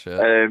remember that shit.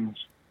 And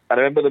I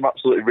remember them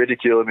absolutely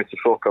ridiculing me to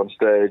fuck on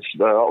stage.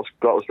 That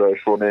was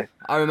very funny.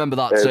 I remember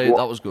that too.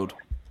 That was good.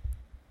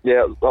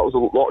 Yeah, that was a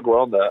lot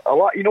going on there.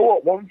 You know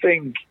what? One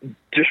thing,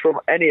 just from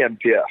any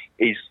MPF,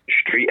 is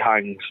street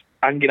hangs.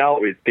 Hanging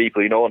out with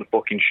people you know on the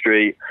fucking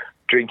street,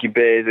 drinking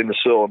beers in the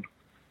sun.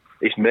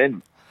 It's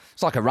mint.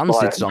 It's like a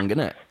Rancid song, isn't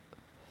it?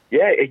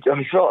 Yeah, I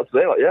thought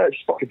today, it's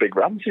just like a big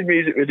Rancid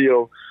music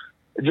video.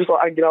 It's just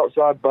like hanging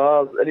outside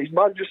bars, and it's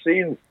mad just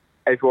seeing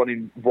everyone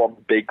in one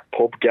big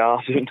pub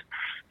garden.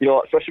 You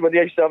know, especially when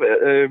they used to have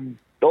it.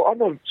 I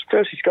know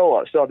Percy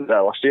Skull started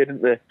there last year,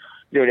 didn't they?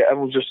 You know,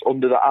 everyone's just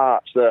under the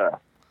arch there.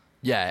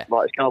 Yeah,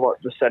 like it's kind of like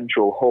the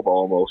central hub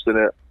almost,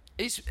 isn't it?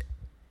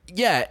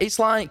 It's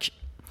like.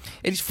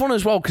 It's fun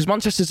as well because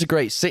Manchester's a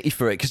great city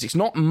for it because it's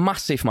not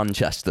massive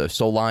Manchester,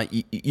 so like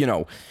you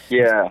know.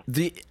 Yeah.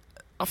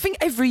 I think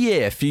every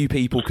year a few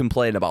people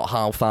complain about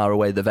how far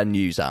away the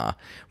venues are,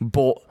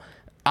 but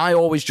I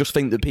always just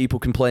think that people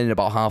complaining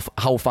about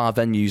how far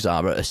venues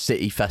are at a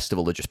city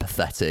festival are just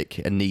pathetic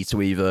and need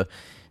to either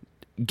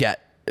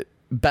get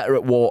better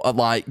at what,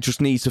 like,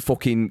 just need to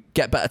fucking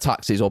get better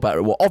taxis or better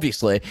at what.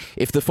 Obviously,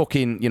 if they're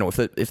fucking, you know, if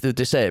they're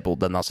disabled,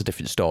 then that's a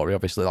different story.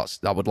 Obviously,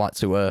 I'd like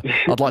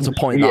to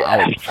point that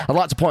out. I'd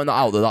like to point that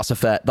out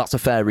that's a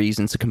fair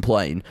reason to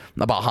complain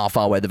about how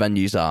far away the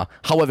venues are.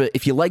 However,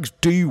 if your legs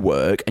do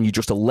work and you're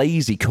just a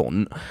lazy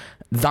cunt,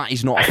 That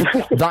is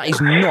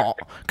not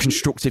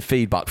constructive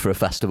feedback for a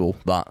festival.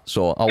 That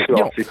so I'll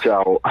Sort it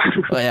out.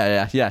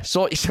 yeah.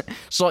 Sort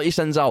your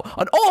sends out.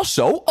 And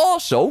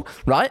also,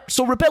 right?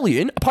 So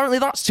Rebellion, apparently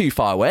that's too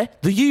far away.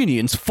 The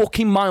Union's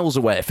fucking miles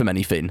away from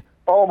anything.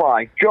 Oh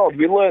my God,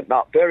 we learnt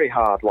that very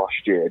hard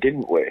last year,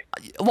 didn't we?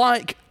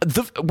 Like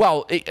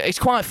it's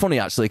quite funny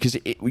actually because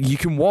you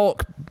can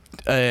walk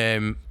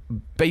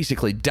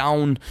basically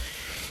down.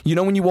 You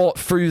know when you walk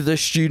through the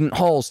student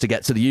halls to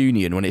get to the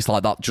Union, when it's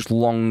like that just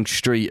long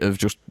street of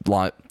just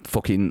like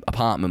fucking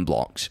apartment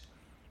blocks.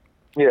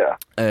 Yeah.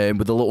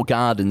 With the little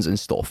gardens and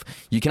stuff,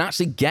 you can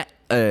actually get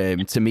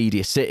to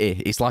Media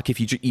City. It's like if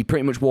you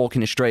pretty much walk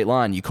in a straight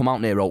line, you come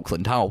out near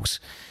Oakland House.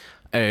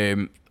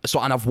 And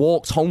I've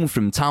walked home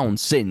from town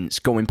since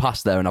going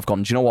past there, and I've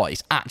gone, do you know what?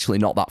 It's actually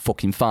not that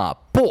fucking far.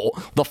 But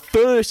the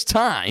first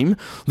time,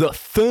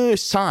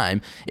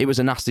 it was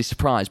a nasty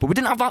surprise. But we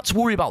didn't have that to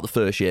worry about the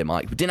first year,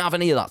 Mike. We didn't have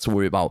any of that to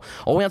worry about.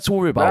 All we had to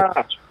worry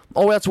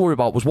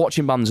about was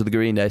watching bands of the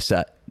Green Day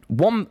set.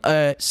 One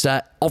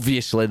set,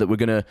 obviously, that we're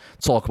going to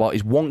talk about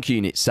is Wonk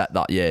Unit set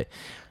that year.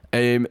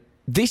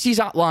 This is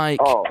at like...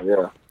 Oh,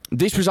 yeah.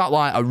 This was at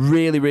like a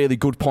really, really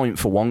good point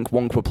for Wonk.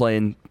 Wonk were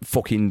playing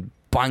fucking...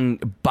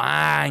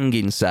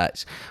 banging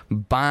sets,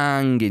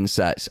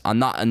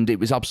 and it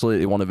was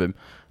absolutely one of them.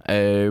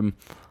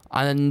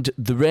 And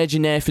the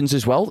Raging Nathans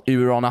as well, who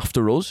were on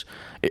after us.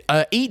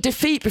 Eat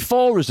Defeat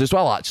before us as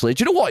well. Actually,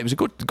 do you know what? It was a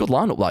good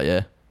lineup that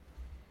year.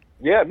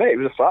 Yeah, mate, it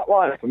was a fat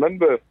lineup. I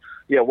remember,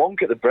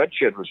 Wonk at the Bread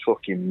Shed was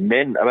fucking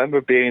mint. I remember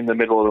being in the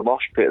middle of the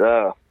mosh pit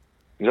there.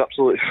 It was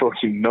absolutely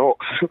fucking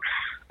nuts.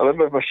 I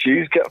remember my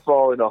shoes kept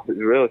falling off. It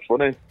was really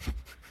funny.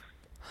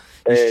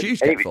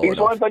 It was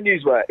one of the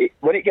venues where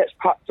when it gets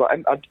packed, I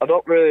think I've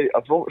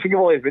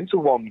only been to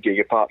one gig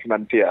apart from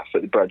NPF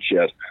at the Bread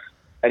Shed,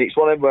 and it's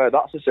one of them where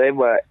that's the same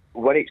where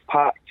when it's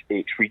packed,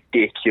 it's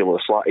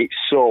ridiculous. Like it's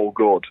so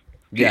good.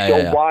 It's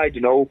so wide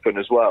and open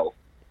as well.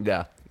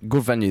 Yeah,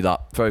 good venue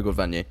that. Very good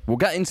venue. We'll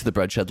get into the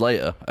Bread Shed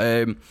later.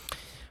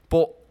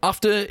 But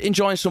after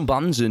enjoying some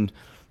bands and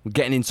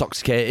getting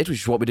intoxicated,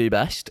 which is what we do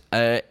best,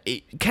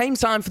 it came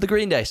time for the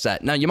Green Day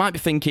set. Now you might be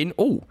thinking,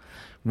 oh,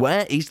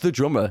 where is the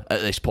drummer at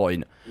this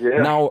point?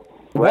 Yeah. Now,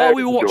 while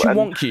we were watching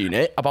Wonk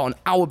Unit, about an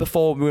hour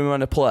before we were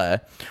going to play,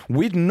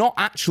 we'd not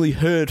actually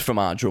heard from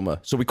our drummer,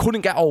 so we couldn't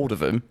get hold of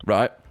him,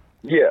 right?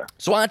 Yeah.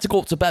 So I had to go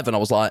up to Bev and I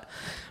was like,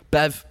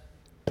 Bev,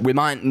 we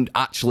might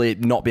actually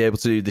not be able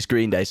to do this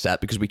Green Day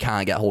set because we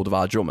can't get hold of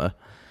our drummer.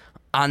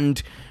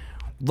 And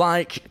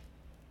like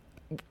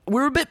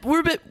we're a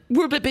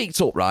bit beaked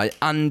up, right?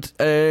 And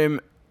I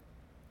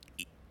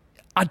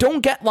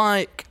don't get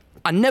like...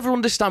 I never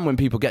understand when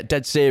people get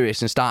dead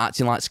serious and start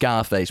acting like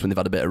Scarface when they've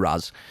had a bit of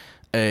raz.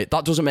 That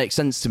doesn't make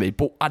sense to me.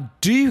 But I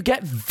do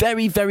get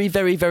very, very,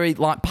 very, very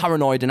like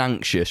paranoid and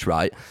anxious,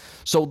 right?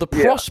 So the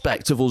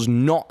prospect of us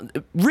not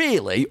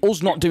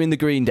doing the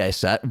Green Day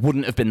set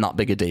wouldn't have been that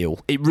big a deal.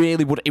 It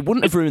really would. It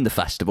wouldn't have ruined the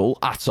festival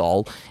at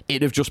all.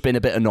 It'd have just been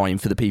a bit annoying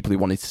for the people who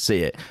wanted to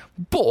see it.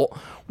 But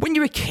when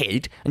you're a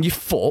kid and you're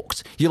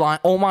fucked, you're like,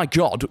 oh my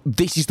God,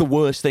 this is the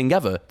worst thing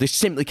ever. This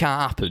simply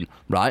can't happen,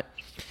 right?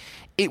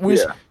 It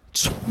was... Yeah.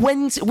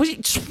 20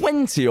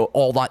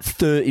 or like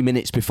 30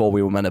 minutes before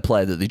we were meant to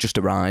play that they just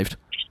arrived?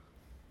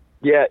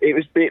 Yeah, it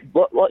was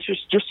let's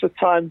just for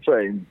time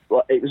frame,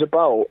 it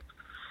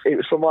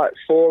was from like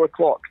 4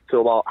 o'clock till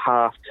about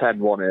 10:30,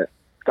 wasn't it?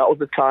 That was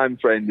the time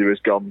frame they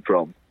was gone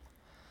from.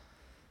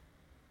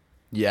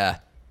 Yeah,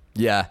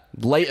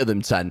 later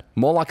than 10,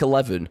 more like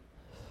 11.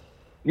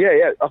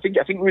 Yeah, I think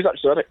we was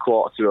actually on at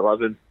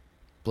 11:15.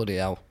 Bloody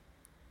hell.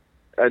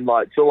 And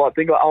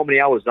think about how many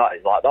hours that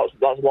is. Like that's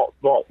a lot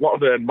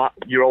of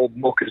your old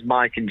muckers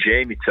Mike and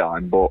Jamie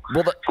time. But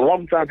it's a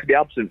long time to be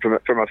absent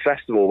from a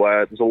festival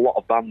where there's a lot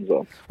of bands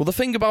on. Well, the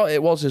thing about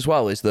it was as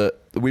well is that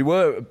we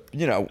were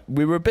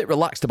a bit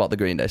relaxed about the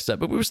Green Day set,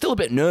 but we were still a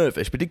bit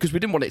nervous because we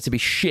didn't want it to be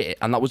shit,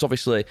 and that was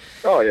obviously.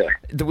 Oh yeah.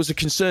 There was a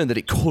concern that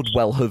it could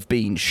well have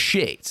been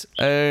shit.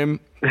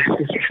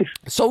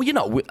 So we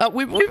were a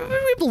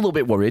little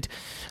bit worried,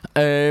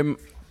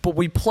 but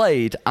we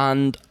played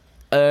and.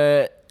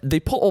 They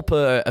put up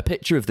a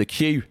picture of the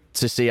queue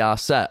to see our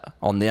set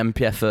on the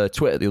MPF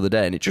Twitter the other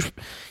day, and it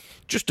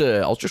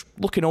I was just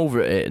looking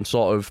over at it and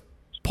sort of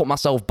put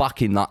myself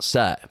back in that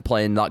set,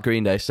 playing that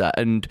Green Day set.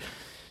 And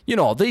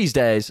these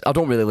days I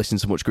don't really listen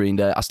to much Green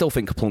Day. I still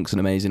think Kaplunk's an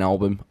amazing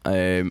album.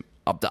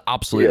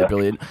 Absolutely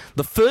brilliant.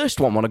 The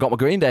first one when I got my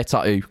Green Day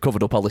tattoo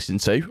covered up, I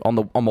listened to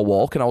on my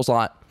walk, and I was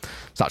like,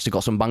 it's actually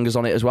got some bangers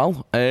on it as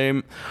well.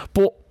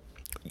 But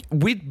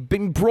we'd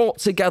been brought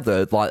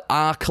together, like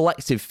our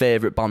collective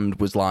favourite band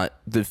was like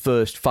the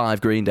first 5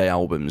 Green Day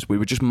albums. We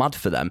were just mad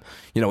for them.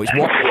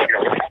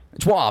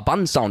 It's what our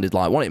band sounded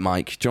like, wasn't it,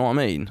 Mike? Do you know what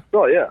I mean?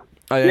 Oh yeah.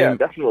 Yeah,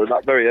 definitely.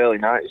 That very early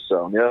 90s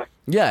sound, yeah.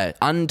 Yeah,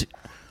 and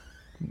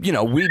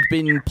we'd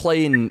been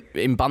playing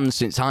in bands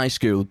since high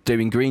school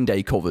doing Green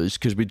Day covers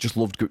because we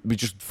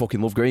just fucking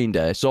love Green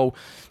Day. So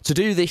to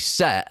do this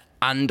set,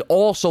 and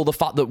also the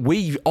fact that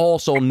we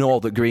also know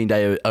that Green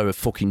Day are a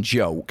fucking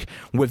joke.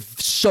 We're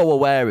so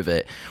aware of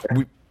it.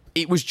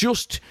 It was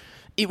just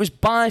It was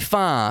by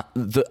far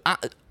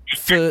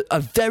for a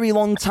very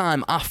long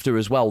time after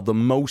as well, the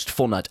most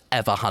fun I'd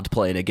ever had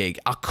playing a gig.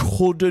 I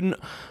couldn't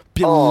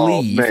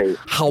believe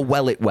how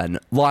well it went.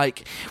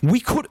 Like, we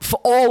could, for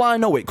all I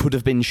know, it could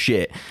have been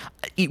shit.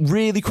 It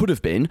really could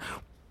have been,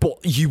 but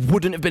you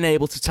wouldn't have been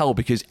able to tell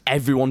because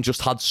everyone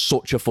just had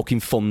such a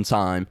fucking fun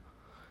time.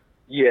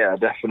 Yeah,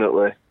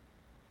 definitely.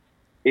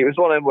 It was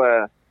one of them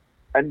where,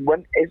 and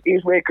when it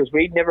was weird because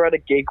we'd never had a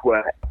gig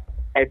where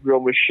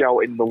everyone was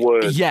shouting the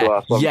words to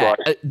our songs. Yeah,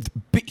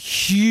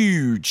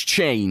 huge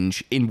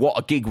change in what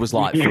a gig was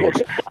like for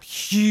us.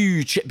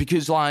 Huge,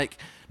 because like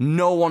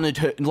no one had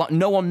heard, like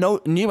no one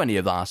knew any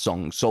of our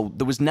songs, so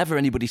there was never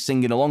anybody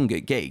singing along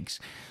at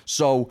gigs.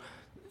 So,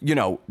 you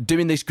know,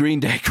 doing this Green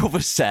Day cover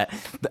set,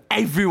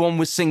 everyone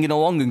was singing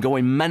along and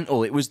going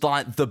mental. It was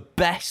like the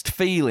best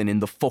feeling in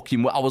the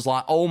fucking. I was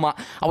like, oh my!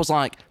 I was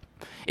like,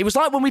 it was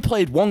like when we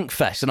played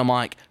Wonkfest, and I'm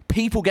like,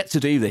 people get to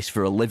do this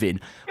for a living.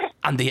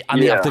 And they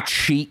have the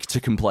cheek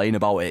to complain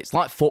about it. It's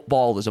like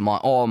footballers. I'm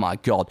like, oh my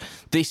God,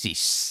 this is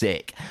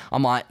sick.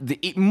 I'm like,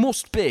 it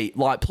must be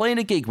like playing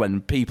a gig when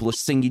people are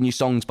singing your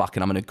songs back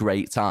and having a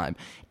great time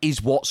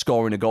is what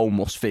scoring a goal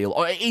must feel.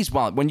 Or it is,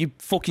 man, when you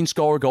fucking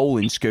score a goal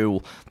in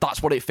school,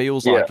 that's what it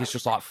feels like. It's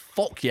just like,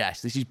 fuck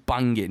yes, this is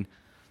banging.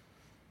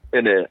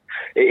 Innit?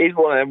 It is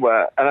one of them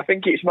where, and I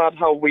think it's mad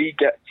how we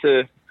get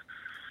to,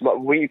 like,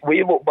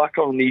 we look back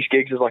on these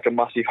gigs as like a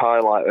massive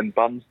highlight, and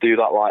bands do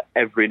that like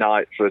every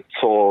night for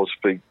tours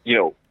for, you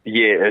know,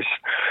 years.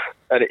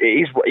 And it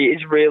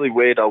is really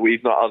weird how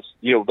we've not had,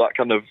 you know, that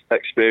kind of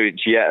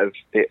experience yet of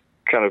it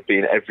kind of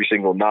being every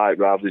single night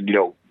rather than, you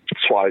know,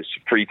 twice,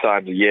 3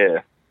 times a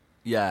year.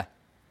 Yeah.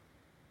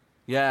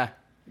 Yeah.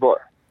 But,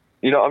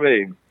 you know what I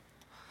mean?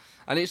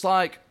 And it's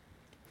like,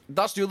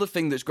 that's the other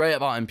thing that's great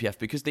about MPF,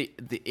 because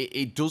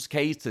it does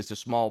cater to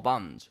small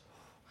bands.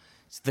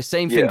 It's the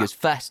same thing as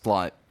Fest,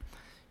 like,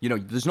 you know,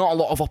 there's not a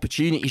lot of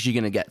opportunities you're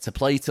going to get to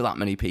play to that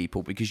many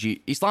people, because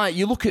it's like,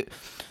 you look at,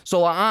 so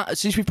like,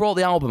 since we brought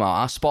the album out,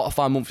 our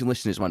Spotify monthly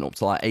listeners went up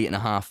to like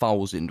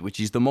 8,500, which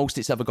is the most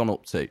it's ever gone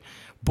up to.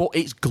 But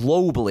it's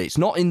globally, it's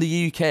not in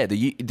the UK.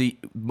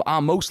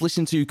 Our most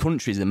listened to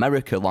country is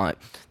America. Like,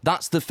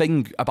 that's the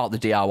thing about the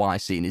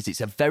DIY scene, is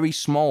it's a very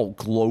small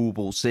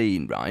global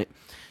scene, right?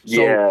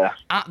 So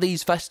at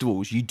these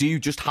festivals, you do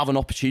just have an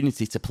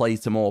opportunity to play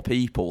to more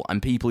people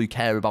and people who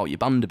care about your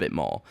band a bit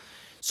more.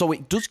 So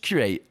it does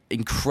create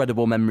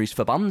incredible memories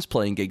for bands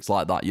playing gigs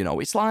like that. You know,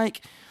 it's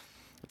like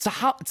to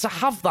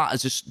have that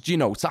as a, you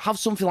know, to have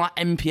something like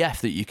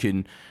MPF that you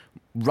can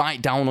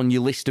write down on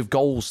your list of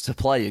goals to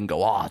play and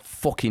go, I'd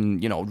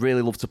fucking, you know,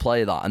 really love to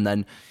play that. And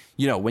then,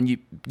 you know, when you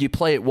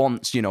play it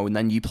once, you know, and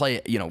then you play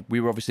it, you know, we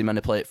were obviously meant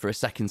to play it for a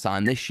second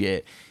time this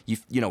year.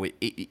 You know,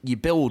 you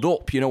build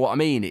up, you know what I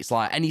mean? It's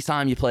like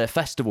anytime you play a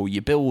festival,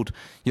 you build,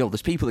 you know,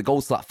 there's people that go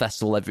to that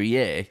festival every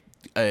year.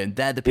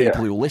 They're the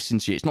people who listen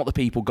to you. It's not the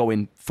people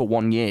going for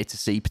 1 year to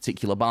see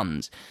particular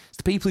bands. It's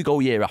the people who go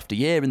year after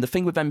year. And the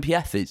thing with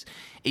MPF is,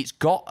 it's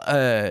got,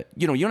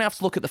 you know, you only have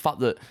to look at the fact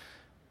that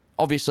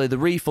obviously the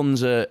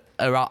refunds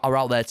are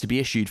out there to be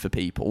issued for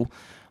people.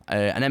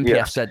 And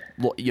MPF said,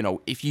 look, you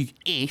know, if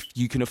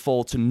you can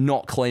afford to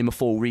not claim a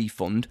full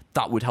refund,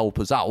 that would help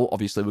us out.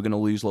 Obviously, we're going to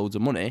lose loads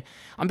of money.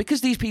 And because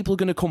these people are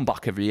going to come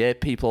back every year,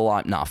 people are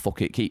like, nah,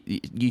 fuck it,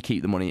 you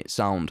keep the money, it's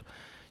sound.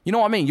 You know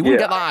what I mean? You wouldn't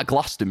get that at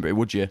Glastonbury,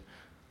 would you?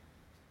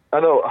 I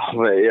know,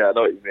 mate, I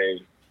know what you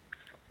mean.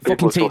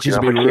 Fucking teachers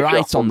would be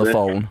right on the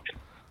phone.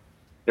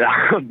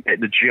 Yeah,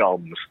 the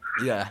Johns.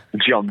 Yeah.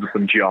 Johns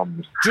and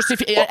Johns. Just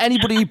if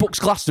anybody who books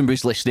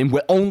Glastonbury's listening,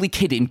 we're only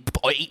kidding.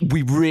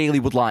 We really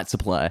would like to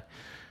play.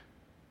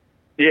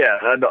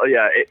 Yeah,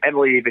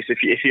 Emily,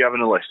 if you're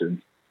having a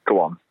listen, go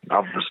on.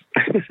 I've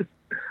just...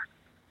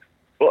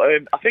 But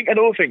I think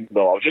another thing,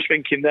 though, I was just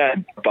thinking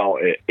then about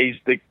it, is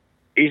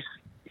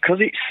because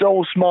it's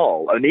so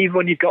small, and even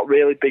when you've got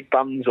really big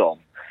bands on,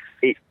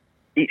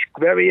 it's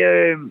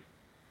very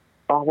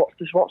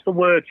what's the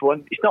word for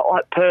it? It's not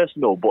like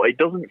personal, but it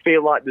doesn't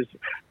feel like there's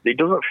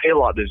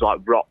like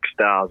rock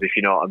stars, if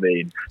you know what I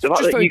mean. The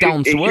fact that you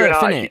can, if you're an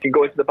artist, you can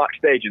go into the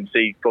backstage and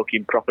see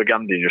fucking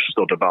Propaganda just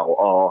stood about,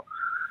 or,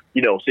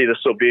 you know, see the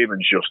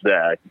Subhumans just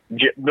there.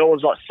 No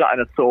one's like sat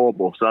in a tour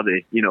bus, have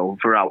they? You know,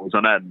 for hours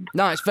on end.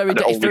 No, it's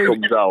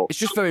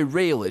just very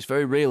real. It's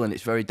very real and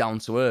it's very down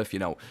to earth. You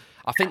know,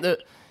 I think that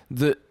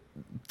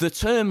the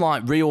term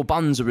like real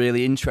band's a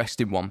really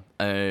interesting one,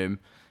 and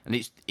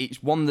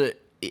it's one that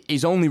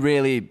is only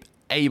really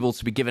able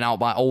to be given out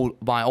by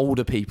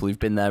older people who've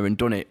been there and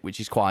done it, which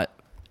is quite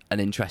an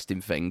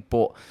interesting thing.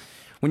 But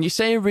when you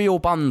say a real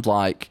band,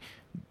 like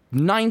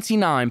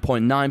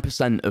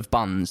 99.9% of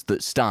bands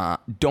that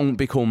start don't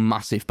become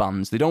massive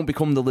bands. They don't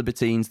become the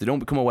Libertines. They don't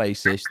become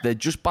Oasis. They're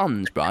just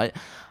bands, right?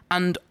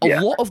 And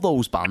a lot of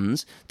those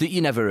bands that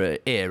you never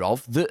hear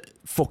of, that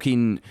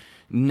fucking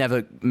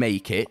never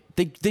make it,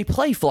 they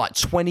play for like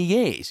 20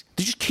 years.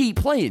 They just keep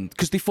playing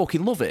because they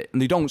fucking love it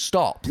and they don't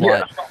stop.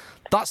 Like,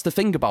 that's the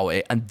thing about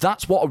it, and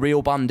that's what a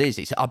real band is.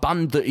 It's a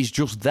band that is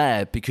just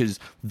there because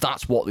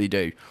that's what they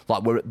do.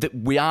 Like,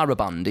 we are a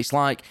band. It's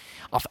like,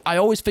 I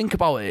always think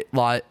about it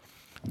like,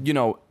 you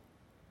know,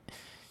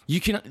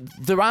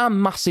 there are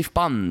massive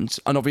bands,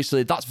 and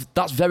obviously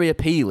that's very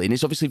appealing.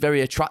 It's obviously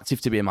very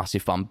attractive to be a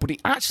massive band, but it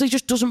actually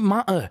just doesn't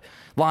matter.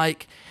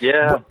 Like,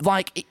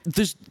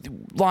 there's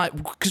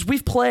because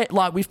we've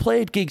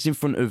played gigs in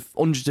front of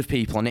hundreds of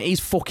people, and it is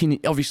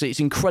fucking obviously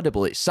it's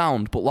incredible, it's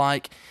sound, but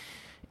like,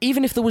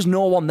 even if there was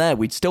no one there,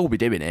 we'd still be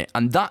doing it,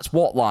 and that's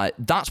what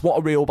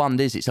a real band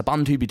is. It's a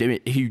band who do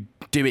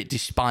it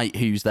despite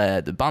who's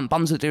there. The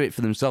bands that do it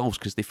for themselves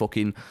because they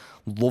fucking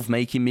love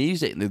making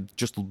music and they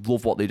just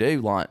love what they do.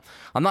 Like,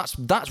 and that's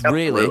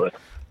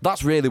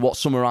really what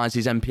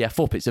summarises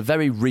MPF up. It's a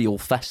very real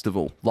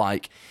festival.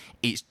 Like,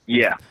 it's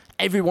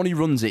everyone who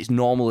runs it's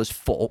normal as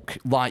fuck.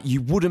 Like,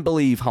 you wouldn't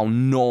believe how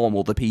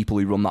normal the people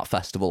who run that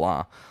festival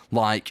are.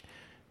 Like,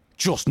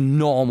 just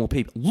normal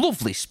people,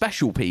 lovely,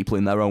 special people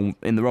in their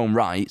own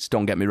rights.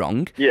 Don't get me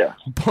wrong. Yeah.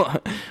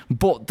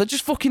 But they're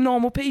just fucking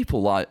normal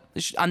people. Like,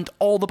 and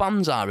all the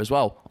bands are as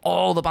well.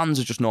 All the bands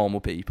are just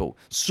normal people.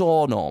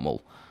 So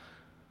normal.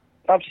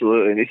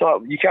 Absolutely. It's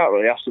like, you can't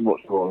really ask for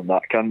much more than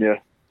that, can you?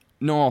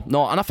 No,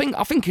 and I think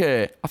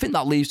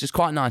that leaves us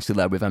quite nicely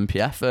there with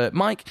MPF.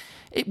 Mike,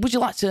 would you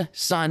like to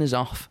sign us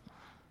off?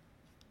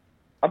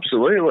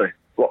 Absolutely.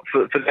 What,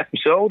 for the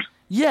episode?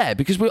 Yeah,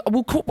 because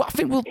we'll come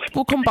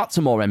back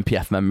to more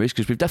MPF memories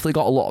because we've definitely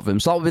got a lot of them.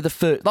 So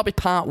that'll be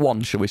part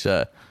one, shall we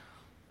say?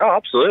 Oh,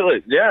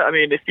 absolutely. Yeah, I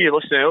mean, if you're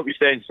listening, I hope you're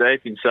staying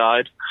safe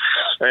inside.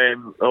 I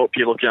hope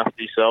you're looking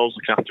after yourselves,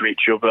 looking after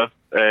each other.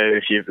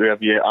 If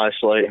whoever you're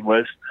isolating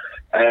with,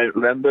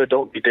 remember,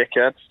 don't be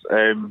dickheads.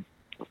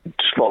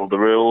 Just follow the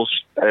rules.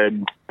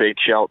 Big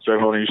shout to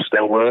everyone who's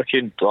still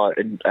working, like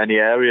in any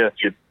area.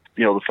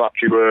 The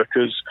factory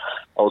workers,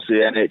 obviously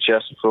the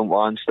NHS and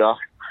frontline staff.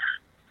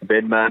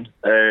 Bin man,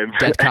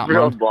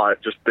 everyone,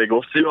 like, just big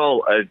up to you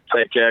all.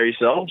 Take care of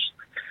yourselves.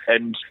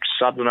 And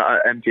sad we're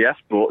not at MPF,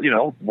 but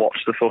watch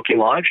the fucking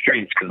live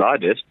streams because I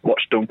did.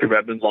 Watch Duncan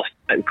Redmond's last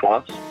day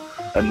class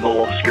and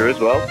Noel Oscar as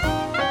well.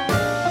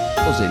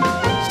 Buzzing.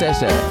 Stay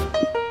safe.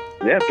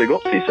 Yeah, big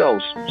up to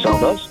yourselves.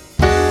 Sound us.